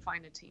before I could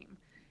find a team.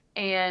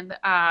 And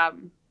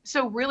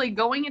so really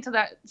going into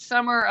that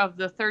summer of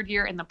the 3rd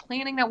year and the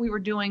planning that we were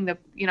doing,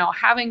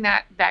 having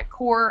that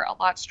core a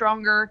lot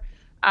stronger,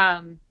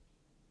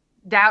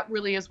 that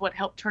really is what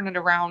helped turn it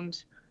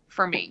around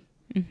for me.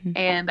 Mm-hmm.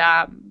 And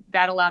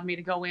that allowed me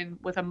to go in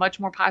with a much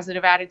more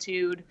positive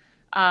attitude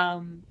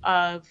of,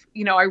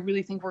 I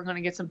really think we're going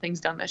to get some things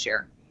done this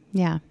year.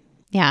 Yeah.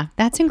 Yeah,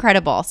 that's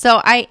incredible.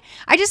 So I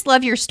just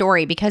love your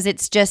story because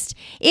it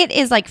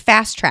is like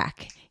fast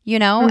track,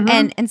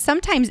 mm-hmm. and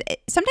sometimes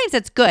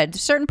it's good.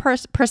 Certain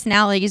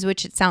personalities,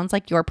 which it sounds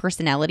like your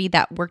personality,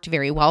 that worked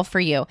very well for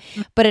you.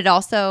 But it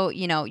also,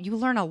 you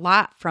learn a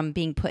lot from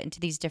being put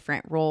into these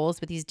different roles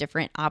with these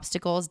different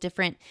obstacles,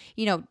 different,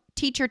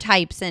 teacher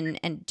types and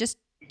just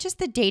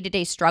the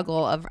day-to-day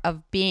struggle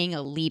of being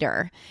a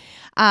leader.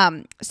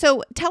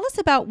 So tell us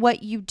about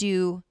what you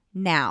do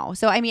now.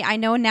 So, I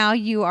know now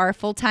you are a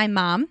full-time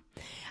mom,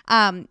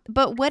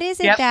 but what is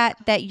it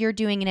that you're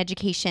doing in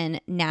education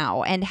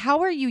now? And how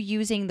are you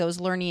using those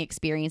learning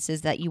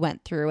experiences that you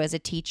went through as a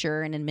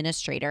teacher and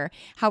administrator?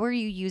 How are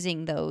you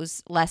using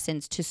those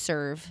lessons to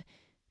serve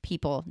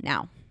people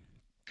now?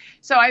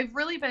 So I've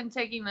really been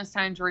taking this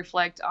time to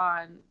reflect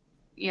on,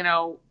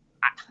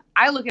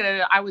 I look at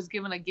it, I was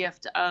given a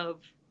gift of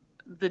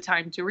the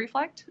time to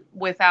reflect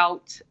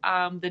without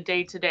the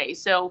day-to-day.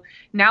 So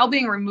now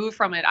being removed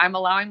from it, I'm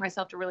allowing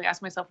myself to really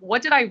ask myself,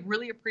 what did I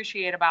really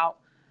appreciate about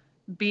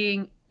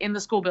being in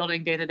the school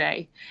building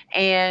day-to-day?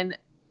 And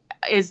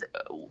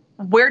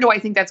where do I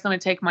think that's going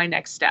to take my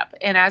next step?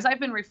 And as I've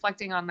been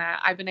reflecting on that,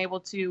 I've been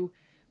able to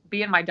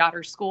be in my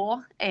daughter's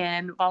school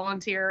and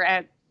volunteer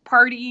at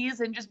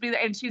parties and just be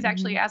there. And she's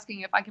actually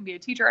asking if I can be a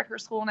teacher at her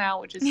school now,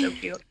 which is so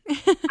cute.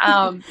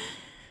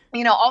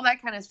 All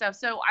that kind of stuff.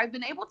 So I've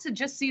been able to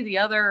just see the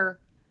other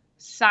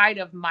side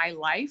of my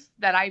life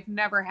that I've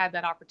never had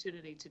that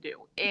opportunity to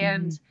do.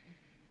 And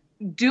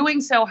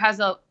doing so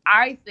has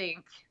I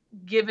think,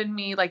 given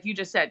me, like you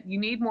just said, you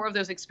need more of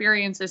those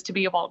experiences to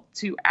be able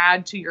to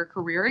add to your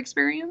career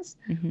experience.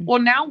 Mm-hmm. Well,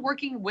 now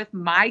working with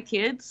my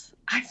kids,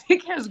 I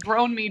think has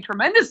grown me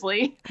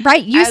tremendously.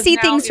 Right. You see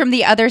things from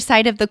the other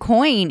side of the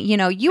coin.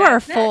 You are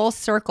full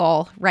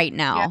circle right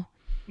now.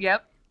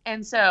 Yep.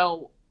 And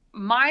so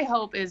my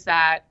hope is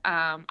that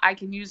I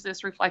can use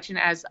this reflection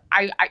as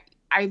I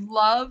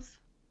love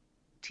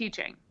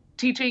teaching.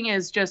 Teaching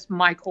is just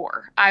my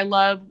core. I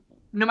love,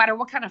 no matter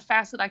what kind of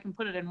facet I can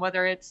put it in,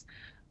 whether it's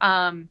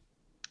I'm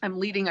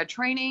leading a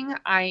training,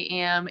 I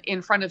am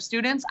in front of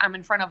students, I'm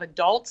in front of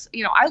adults.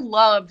 I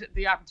loved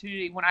the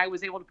opportunity when I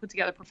was able to put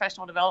together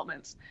professional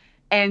developments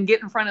and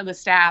get in front of the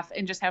staff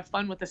and just have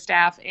fun with the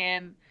staff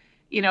and,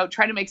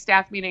 try to make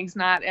staff meetings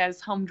not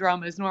as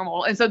humdrum as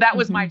normal. And so that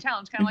was my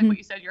challenge, kind of like what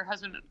you said, your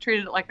husband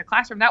treated it like a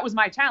classroom. That was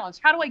my challenge.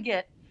 How do I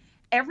get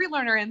every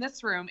learner in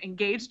this room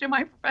engaged in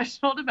my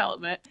professional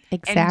development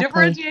and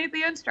differentiate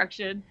the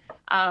instruction,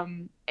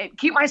 and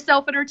keep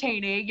myself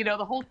entertaining,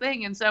 the whole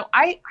thing. And so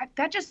I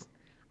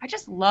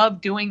just love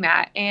doing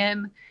that.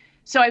 And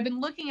so I've been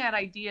looking at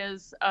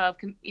ideas of,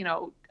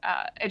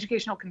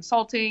 educational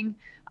consulting,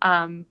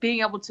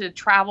 being able to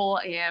travel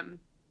and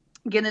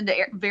get into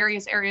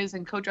various areas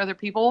and coach other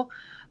people.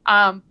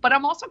 But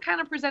I'm also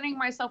kind of presenting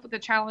myself with the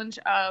challenge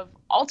of,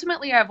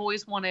 ultimately, I've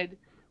always wanted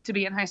to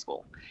be in high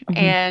school.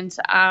 And,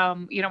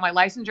 my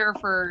licensure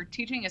for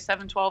teaching is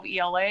 712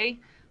 ELA.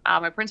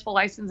 My principal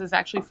license is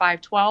actually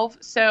 512.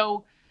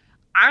 So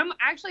I'm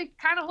actually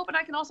kind of hoping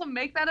I can also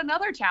make that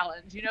another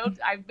challenge.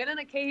 I've been in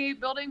a K-8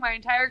 building my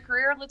entire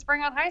career. Let's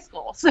bring on high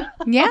school. So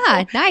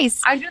yeah,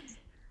 nice.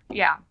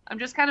 I'm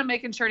just kind of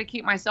making sure to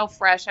keep myself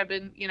fresh. I've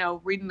been,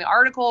 reading the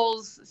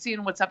articles,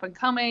 seeing what's up and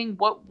coming,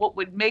 what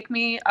would make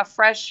me a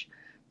fresh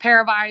pair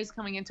of eyes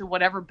coming into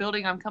whatever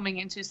building I'm coming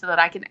into, so that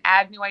I can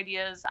add new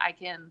ideas. I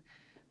can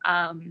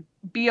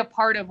be a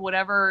part of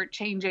whatever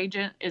change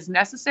agent is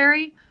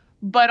necessary,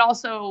 but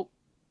also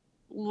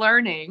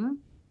learning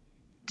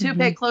to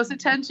pay close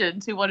attention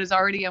to what is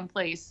already in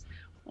place,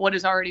 what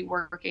is already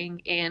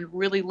working, and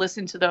really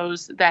listen to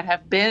those that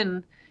have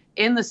been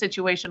in the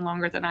situation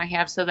longer than I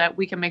have, so that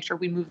we can make sure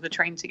we move the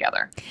train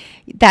together.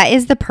 That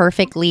is the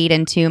perfect lead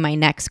into my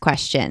next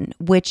question,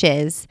 which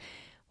is,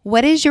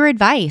 what is your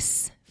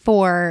advice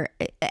for,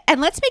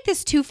 and let's make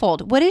this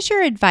twofold. What is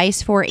your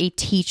advice for a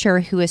teacher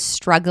who is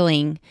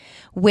struggling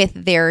with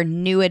their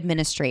new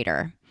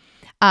administrator?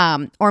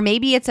 Or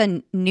maybe it's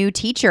a new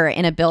teacher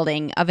in a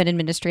building of an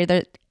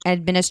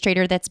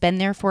administrator that's been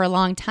there for a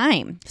long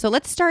time. So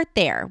let's start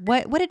there.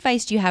 What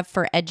advice do you have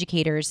for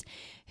educators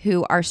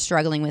who are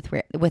struggling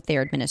with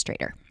their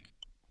administrator?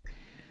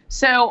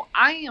 So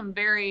I am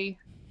very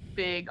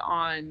big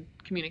on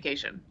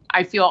communication.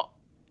 I feel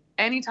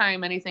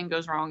anytime anything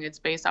goes wrong, it's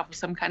based off of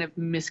some kind of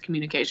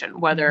miscommunication,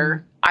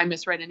 whether I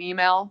misread an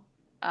email,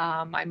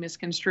 I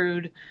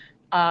misconstrued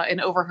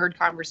an overheard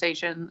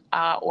conversation,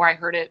 or I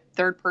heard it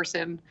third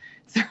person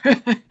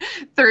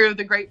through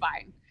the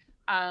grapevine.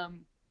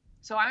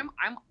 So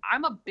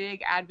I'm a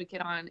big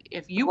advocate on,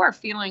 if you are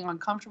feeling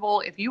uncomfortable,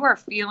 if you are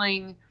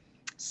feeling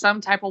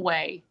some type of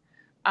way,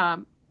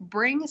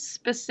 bring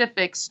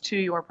specifics to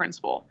your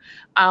principal.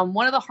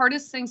 One of the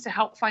hardest things to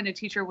help find a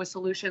teacher with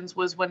solutions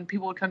was when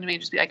people would come to me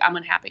and just be like, I'm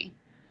unhappy.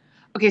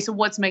 Okay, so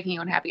what's making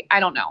you unhappy? I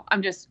don't know.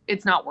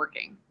 It's not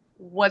working.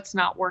 What's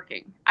not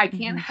working? I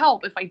can't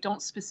help if I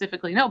don't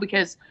specifically know,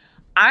 because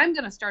I'm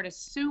going to start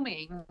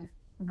assuming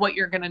what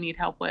you're going to need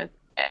help with.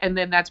 And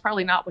then that's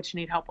probably not what you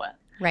need help with.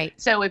 Right.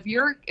 So if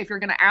you're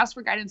going to ask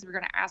for guidance, if you're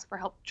going to ask for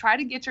help, try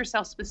to get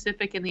yourself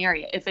specific in the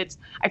area. If it's,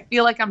 I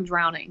feel like I'm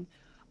drowning.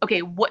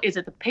 Okay, what is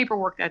it? The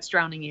paperwork that's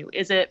drowning you?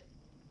 Is it,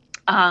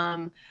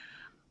 I'm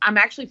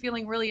actually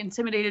feeling really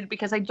intimidated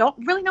because I don't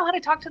really know how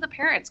to talk to the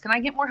parents. Can I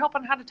get more help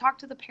on how to talk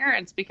to the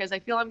parents? Because I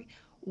feel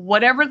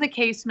whatever the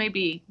case may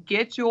be,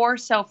 get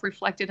yourself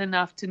reflected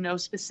enough to know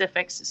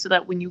specifics, so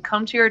that when you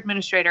come to your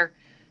administrator,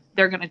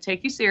 they're going to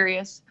take you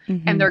serious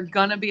and they're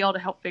going to be able to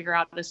help figure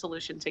out a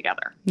solution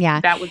together. Yeah.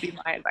 That would be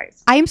my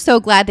advice. I am so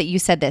glad that you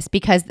said this,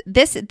 because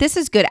this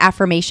is good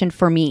affirmation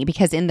for me,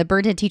 because in the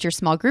Burned In Teacher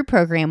Small Group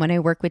Program, when I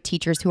work with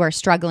teachers who are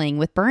struggling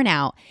with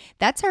burnout,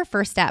 that's our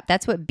first step.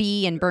 That's what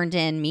be and burned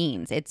in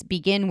means. It's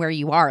begin where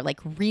you are, like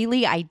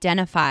really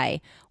identify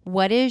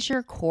what is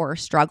your core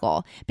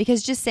struggle,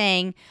 because just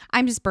saying,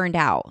 I'm just burned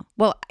out.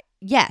 Well,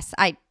 yes,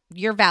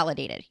 you're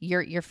validated.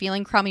 You're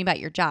feeling crummy about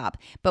your job.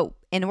 But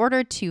in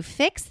order to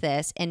fix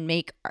this and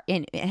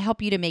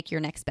help you to make your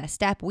next best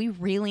step, we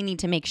really need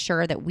to make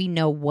sure that we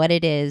know what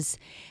it is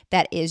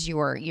that is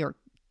your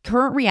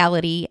current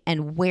reality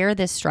and where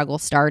this struggle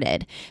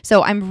started.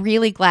 So I'm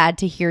really glad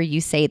to hear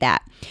you say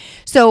that.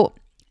 So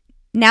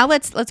now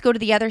let's go to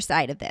the other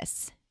side of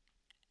this.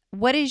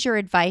 What is your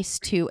advice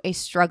to a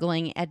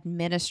struggling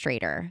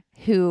administrator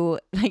who,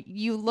 like,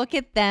 you look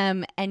at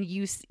them and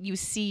you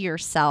see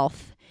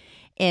yourself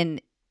in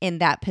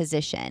that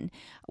position?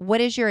 What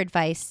is your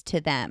advice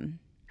to them?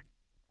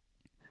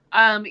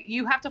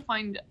 You have to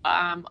find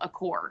a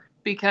core,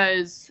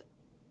 because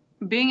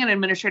being an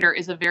administrator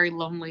is a very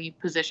lonely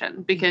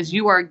position, because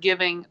being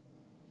given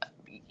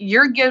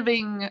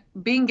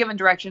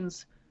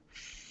directions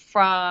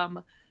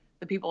from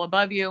the people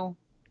above you.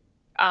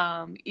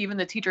 Even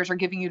the teachers are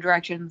giving you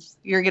directions.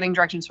 You're getting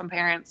directions from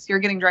parents. You're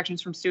getting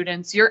directions from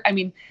students. You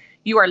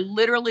are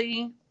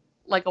literally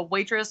like a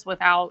waitress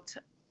without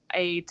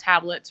a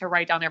tablet to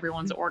write down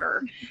everyone's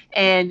order.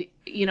 And,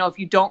 if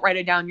you don't write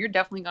it down, you're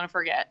definitely going to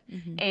forget.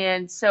 Mm-hmm.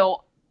 And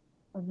so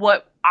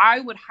what I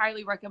would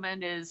highly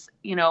recommend is,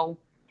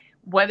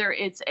 whether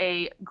it's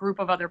a group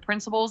of other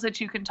principals that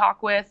you can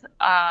talk with,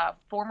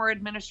 former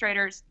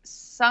administrators,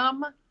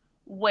 some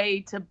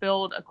way to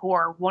build a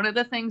core. One of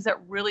the things that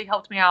really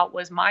helped me out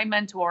was my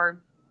mentor.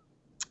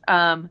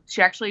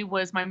 She actually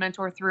was my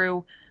mentor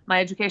through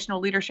my educational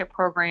leadership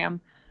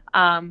program,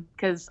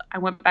 because I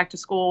went back to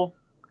school.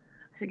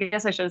 I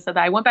guess I should have said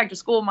that. I went back to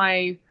school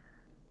my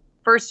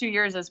first 2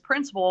 years as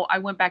principal. I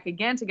went back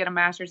again to get a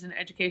master's in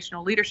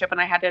educational leadership,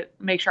 and I had to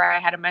make sure I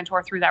had a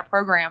mentor through that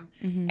program.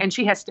 Mm-hmm. And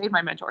she has stayed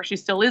my mentor. She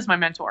still is my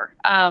mentor.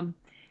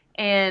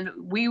 And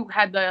we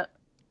had the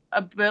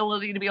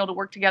ability to be able to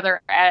work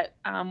together at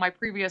my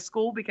previous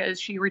school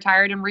because she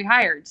retired and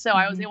rehired. So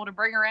I was able to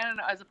bring her in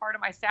as a part of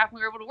my staff, and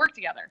we were able to work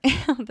together.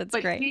 That's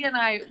but great. He and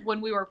I,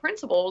 when we were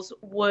principals,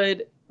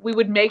 we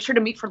would make sure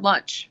to meet for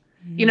lunch.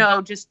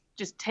 Mm-hmm.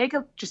 Just take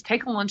a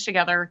lunch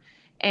together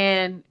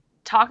and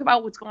talk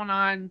about what's going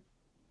on,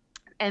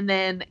 and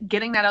then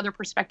getting that other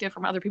perspective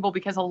from other people,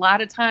 because a lot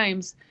of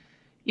times,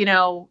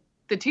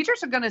 the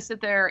teachers are going to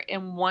sit there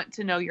and want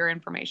to know your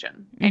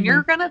information. And Mm-hmm.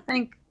 you're going to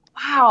think,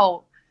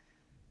 wow,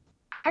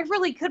 I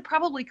really could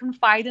probably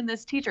confide in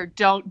this teacher.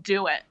 Don't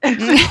do it.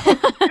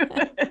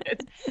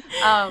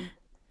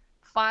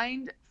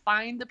 Find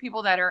the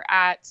people that are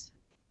at,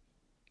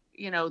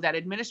 that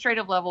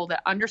administrative level,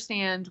 that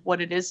understand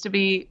what it is to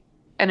be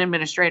an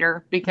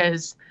administrator,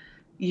 because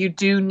you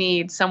do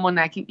need someone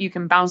that you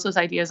can bounce those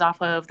ideas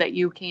off of, that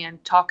you can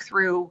talk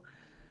through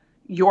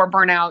your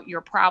burnout,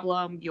 your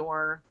problem,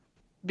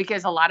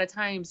 because a lot of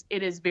times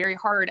it is very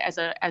hard as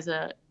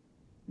a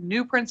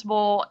new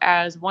principal,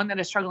 as one that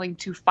is struggling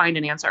to find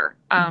an answer,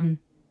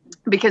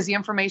 because the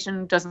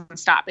information doesn't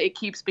stop. It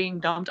keeps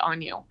being dumped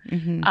on you.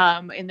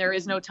 Mm-hmm. And there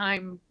is no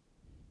time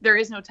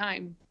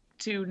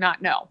to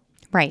not know.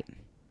 Right.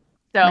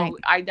 So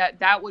right.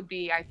 That would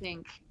be, I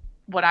think,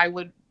 what I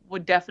would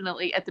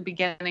definitely at the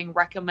beginning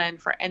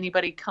recommend for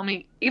anybody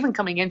coming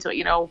into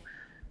it.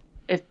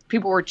 If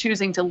people were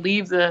choosing to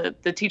leave the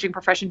teaching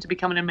profession to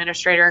become an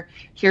administrator,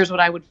 here's what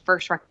I would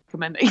first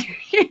recommend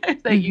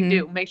that you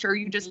do. Make sure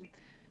you just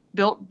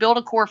build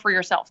a core for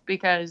yourself,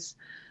 because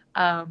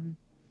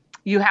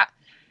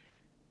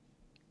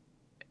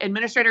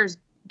administrators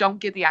don't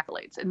get the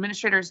accolades.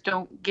 Administrators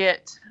don't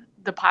get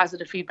the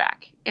positive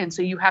feedback. And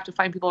so you have to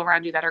find people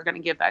around you that are going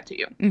to give that to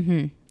you.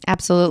 Mm-hmm.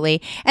 Absolutely.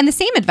 And the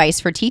same advice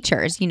for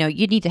teachers. You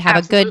need to have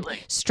Absolutely. a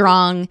good,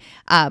 strong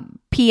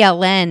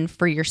PLN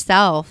for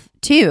yourself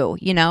too,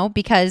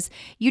 because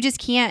you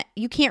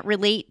can't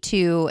relate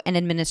to an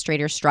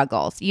administrator's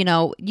struggles.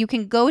 You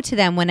can go to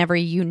them whenever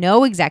you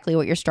know exactly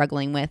what you're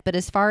struggling with. But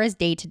as far as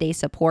day-to-day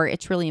support,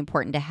 it's really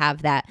important to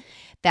have that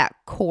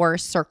core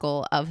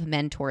circle of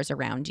mentors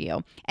around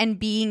you, and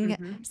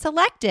being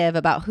selective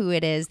about who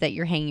it is that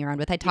you're hanging around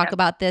with. I talk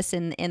about this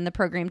in the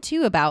program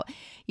too, about,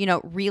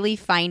 really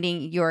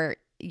finding your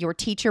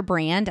teacher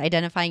brand,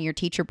 identifying your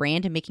teacher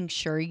brand, and making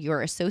sure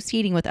you're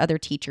associating with other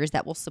teachers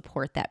that will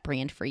support that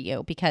brand for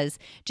you, because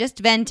just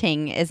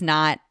venting is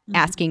not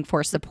asking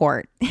for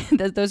support.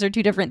 Those are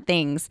two different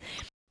things.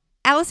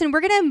 Alison, we're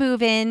going to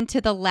move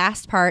into the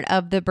last part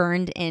of the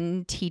Burned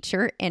In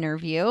Teacher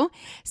interview.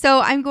 So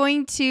we're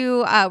going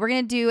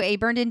to do a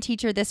Burned In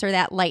Teacher this or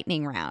that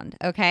lightning round.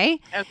 Okay?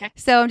 Okay.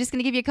 So I'm just going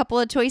to give you a couple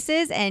of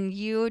choices, and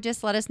you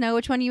just let us know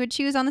which one you would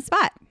choose on the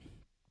spot.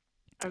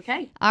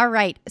 Okay. All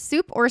right.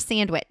 Soup or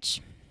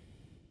sandwich?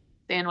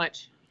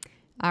 Sandwich.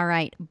 All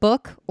right.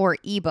 Book or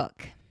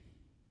ebook?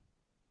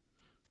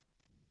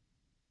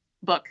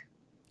 Book.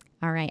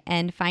 All right.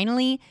 And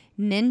finally,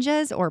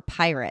 ninjas or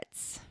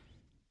pirates?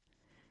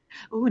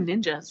 Ooh,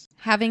 ninjas.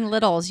 Having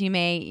littles, you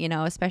may,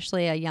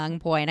 especially a young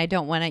boy, and I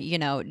don't want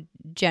to,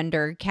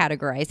 gender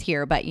categorize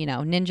here, but,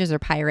 ninjas or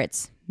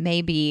pirates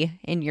may be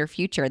in your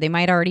future. They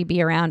might already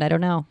be around. I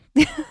don't know.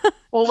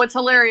 Well, what's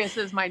hilarious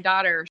is my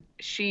daughter,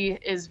 she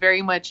is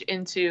very much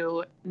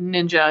into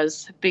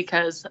ninjas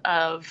because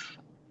of,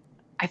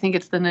 I think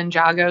it's the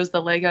Ninjagos,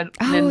 the Lego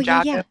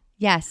Ninjago. Yeah.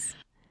 Yes.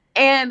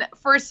 And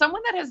for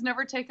someone that has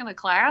never taken a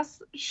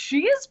class,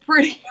 she is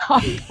pretty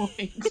on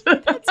point.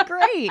 That's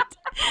great.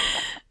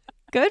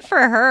 Good for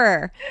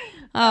her.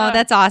 Oh,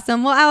 that's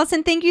awesome. Well,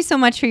 Alison, thank you so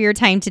much for your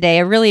time today.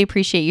 I really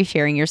appreciate you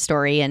sharing your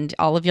story and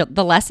all of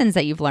the lessons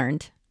that you've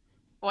learned.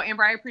 Well,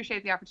 Amber, I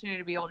appreciate the opportunity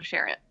to be able to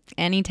share it.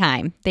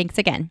 Anytime. Thanks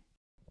again.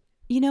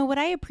 What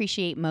I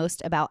appreciate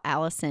most about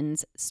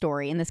Alison's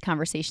story and this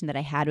conversation that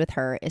I had with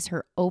her is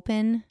her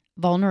open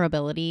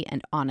vulnerability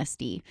and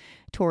honesty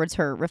towards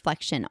her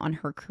reflection on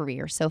her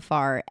career so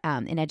far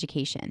in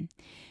education.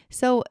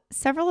 So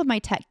several of my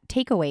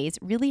takeaways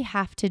really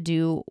have to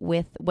do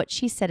with what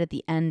she said at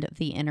the end of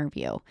the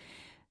interview,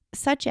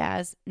 such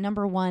as,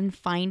 number one,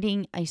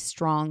 finding a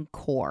strong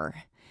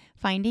core.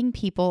 Finding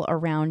people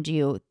around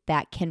you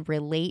that can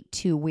relate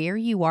to where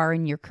you are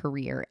in your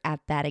career at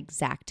that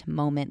exact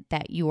moment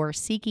that you are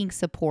seeking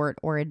support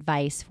or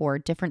advice for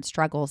different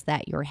struggles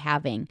that you're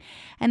having.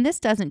 And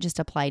this doesn't just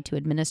apply to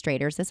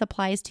administrators, this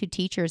applies to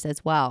teachers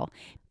as well.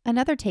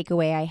 Another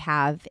takeaway I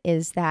have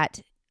is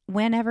that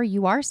whenever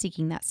you are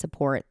seeking that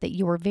support, that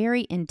you are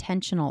very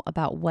intentional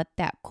about what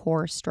that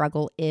core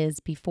struggle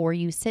is before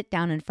you sit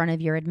down in front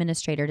of your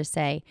administrator to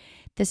say,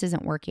 this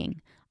isn't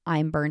working,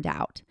 I'm burned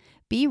out.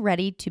 Be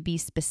ready to be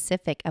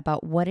specific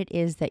about what it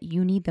is that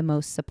you need the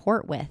most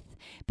support with,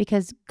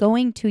 because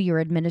going to your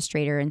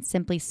administrator and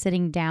simply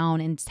sitting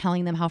down and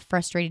telling them how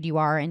frustrated you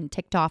are and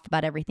ticked off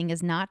about everything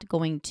is not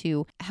going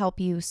to help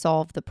you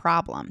solve the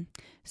problem.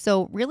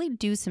 So really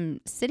do some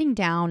sitting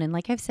down, and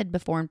like I've said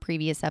before in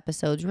previous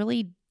episodes,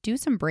 really do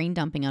some brain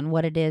dumping on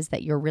what it is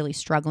that you're really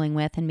struggling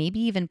with, and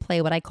maybe even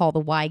play what I call the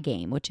why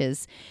game, which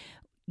is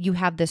you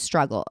have this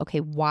struggle. Okay,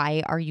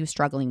 why are you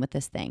struggling with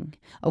this thing?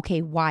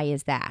 Okay, why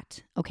is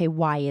that? Okay,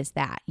 why is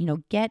that?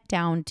 Get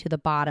down to the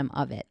bottom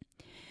of it.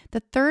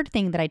 The third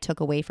thing that I took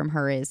away from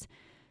her is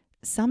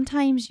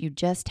sometimes you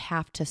just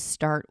have to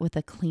start with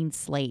a clean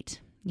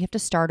slate. You have to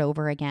start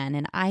over again.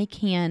 And I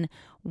can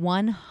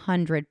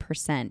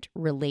 100%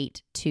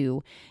 relate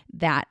to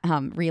that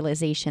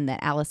realization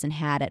that Alison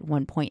had at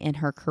one point in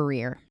her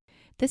career.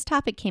 This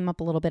topic came up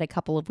a little bit a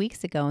couple of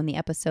weeks ago in the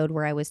episode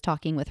where I was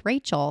talking with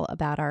Rachel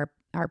about our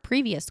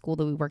previous school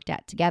that we worked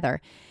at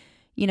together.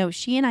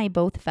 She and I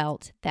both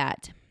felt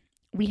that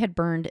we had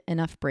burned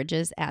enough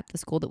bridges at the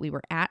school that we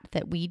were at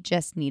that we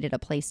just needed a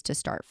place to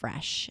start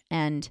fresh.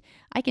 And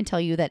I can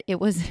tell you that it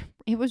was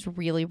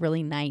really,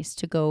 really nice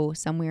to go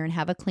somewhere and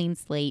have a clean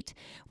slate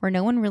where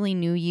no one really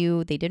knew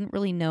you. They didn't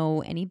really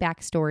know any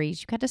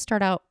backstories. You got to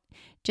start out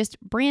just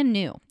brand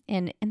new.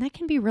 And that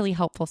can be really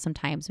helpful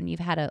sometimes when you've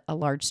had a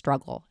large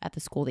struggle at the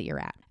school that you're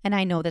at. And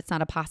I know that's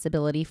not a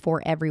possibility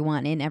for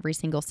everyone in every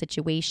single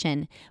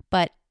situation,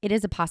 but it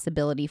is a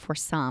possibility for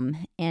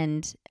some.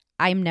 And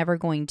I'm never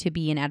going to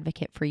be an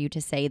advocate for you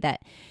to say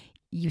that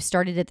you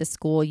started at the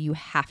school, you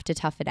have to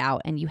tough it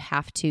out, and you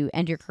have to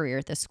end your career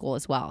at this school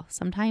as well.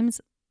 Sometimes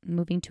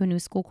moving to a new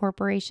school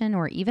corporation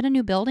or even a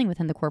new building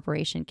within the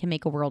corporation can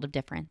make a world of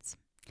difference.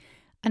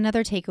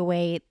 Another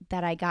takeaway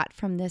that I got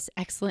from this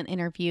excellent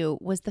interview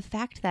was the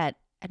fact that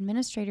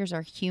administrators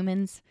are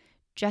humans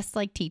just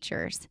like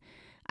teachers.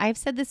 I've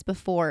said this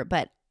before,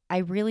 but I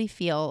really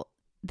feel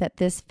that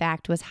this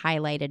fact was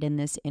highlighted in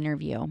this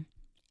interview.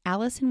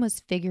 Alison was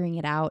figuring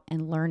it out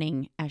and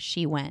learning as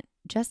she went,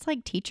 just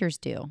like teachers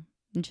do,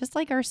 just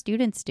like our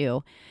students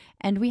do.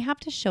 And we have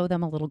to show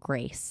them a little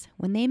grace.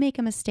 When they make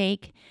a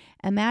mistake,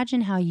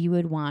 imagine how you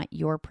would want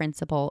your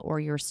principal or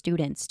your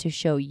students to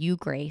show you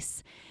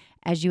grace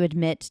as you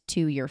admit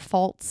to your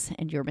faults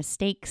and your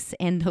mistakes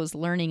and those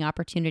learning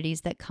opportunities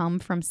that come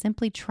from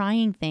simply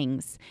trying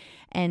things.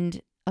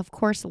 And of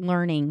course,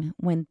 learning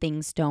when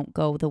things don't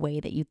go the way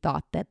that you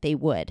thought that they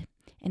would.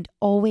 And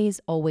always,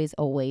 always,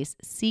 always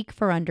seek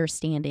for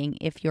understanding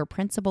if your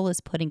principal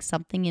is putting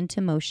something into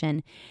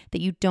motion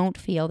that you don't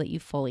feel that you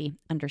fully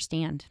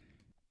understand.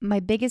 My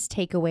biggest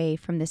takeaway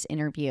from this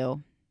interview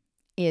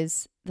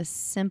is the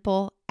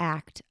simple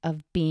act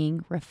of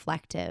being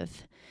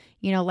reflective.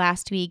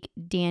 Last week,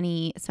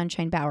 Danny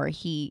Sunshine Bauer,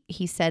 he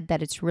said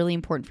that it's really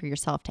important for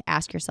yourself to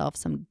ask yourself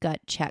some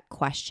gut check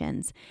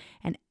questions.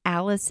 And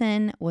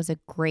Alison was a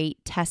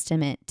great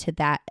testament to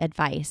that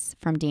advice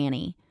from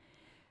Danny.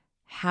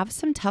 Have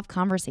some tough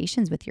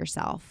conversations with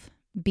yourself.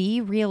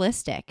 Be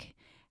realistic.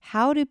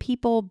 How do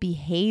people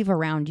behave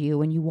around you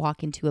when you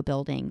walk into a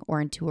building or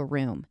into a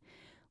room?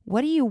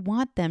 What do you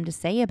want them to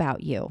say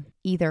about you?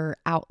 Either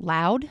out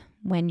loud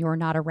when you're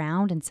not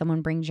around and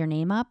someone brings your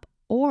name up,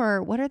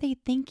 or what are they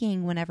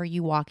thinking whenever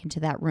you walk into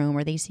that room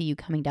or they see you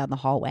coming down the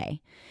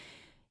hallway?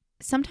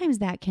 Sometimes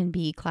that can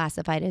be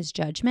classified as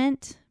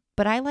judgment,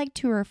 but I like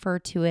to refer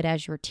to it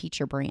as your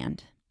teacher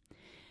brand.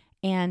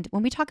 And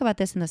when we talk about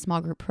this in the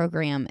small group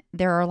program,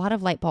 there are a lot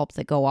of light bulbs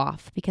that go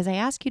off because I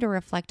ask you to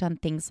reflect on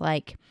things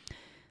like,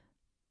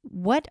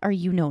 what are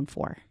you known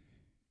for?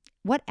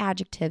 What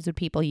adjectives would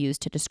people use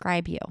to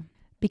describe you?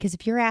 Because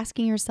if you're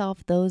asking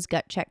yourself those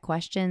gut check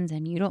questions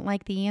and you don't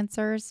like the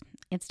answers,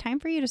 it's time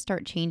for you to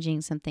start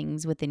changing some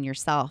things within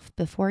yourself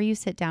before you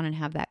sit down and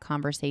have that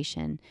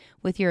conversation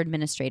with your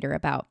administrator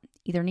about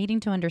either needing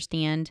to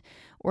understand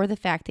or the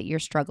fact that you're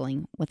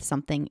struggling with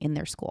something in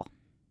their school.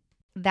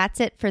 That's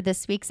it for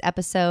this week's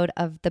episode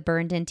of the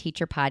Burned In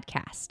Teacher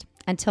Podcast.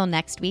 Until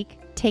next week,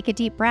 take a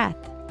deep breath.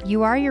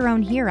 You are your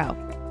own hero,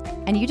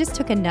 and you just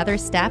took another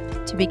step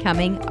to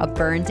becoming a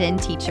burned in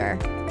teacher.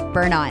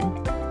 Burn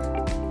on.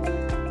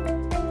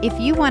 If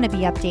you want to be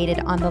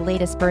updated on the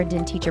latest Burned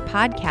In Teacher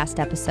Podcast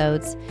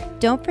episodes,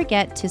 don't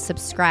forget to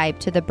subscribe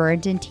to the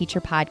Burned In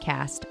Teacher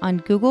Podcast on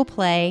Google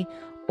Play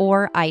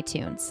or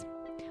iTunes.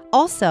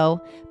 Also,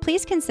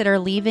 please consider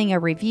leaving a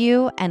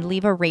review and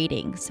leave a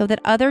rating so that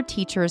other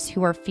teachers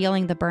who are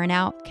feeling the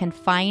burnout can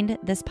find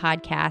this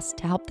podcast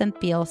to help them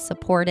feel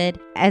supported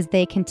as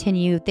they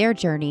continue their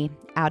journey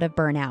out of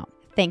burnout.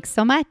 Thanks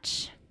so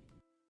much.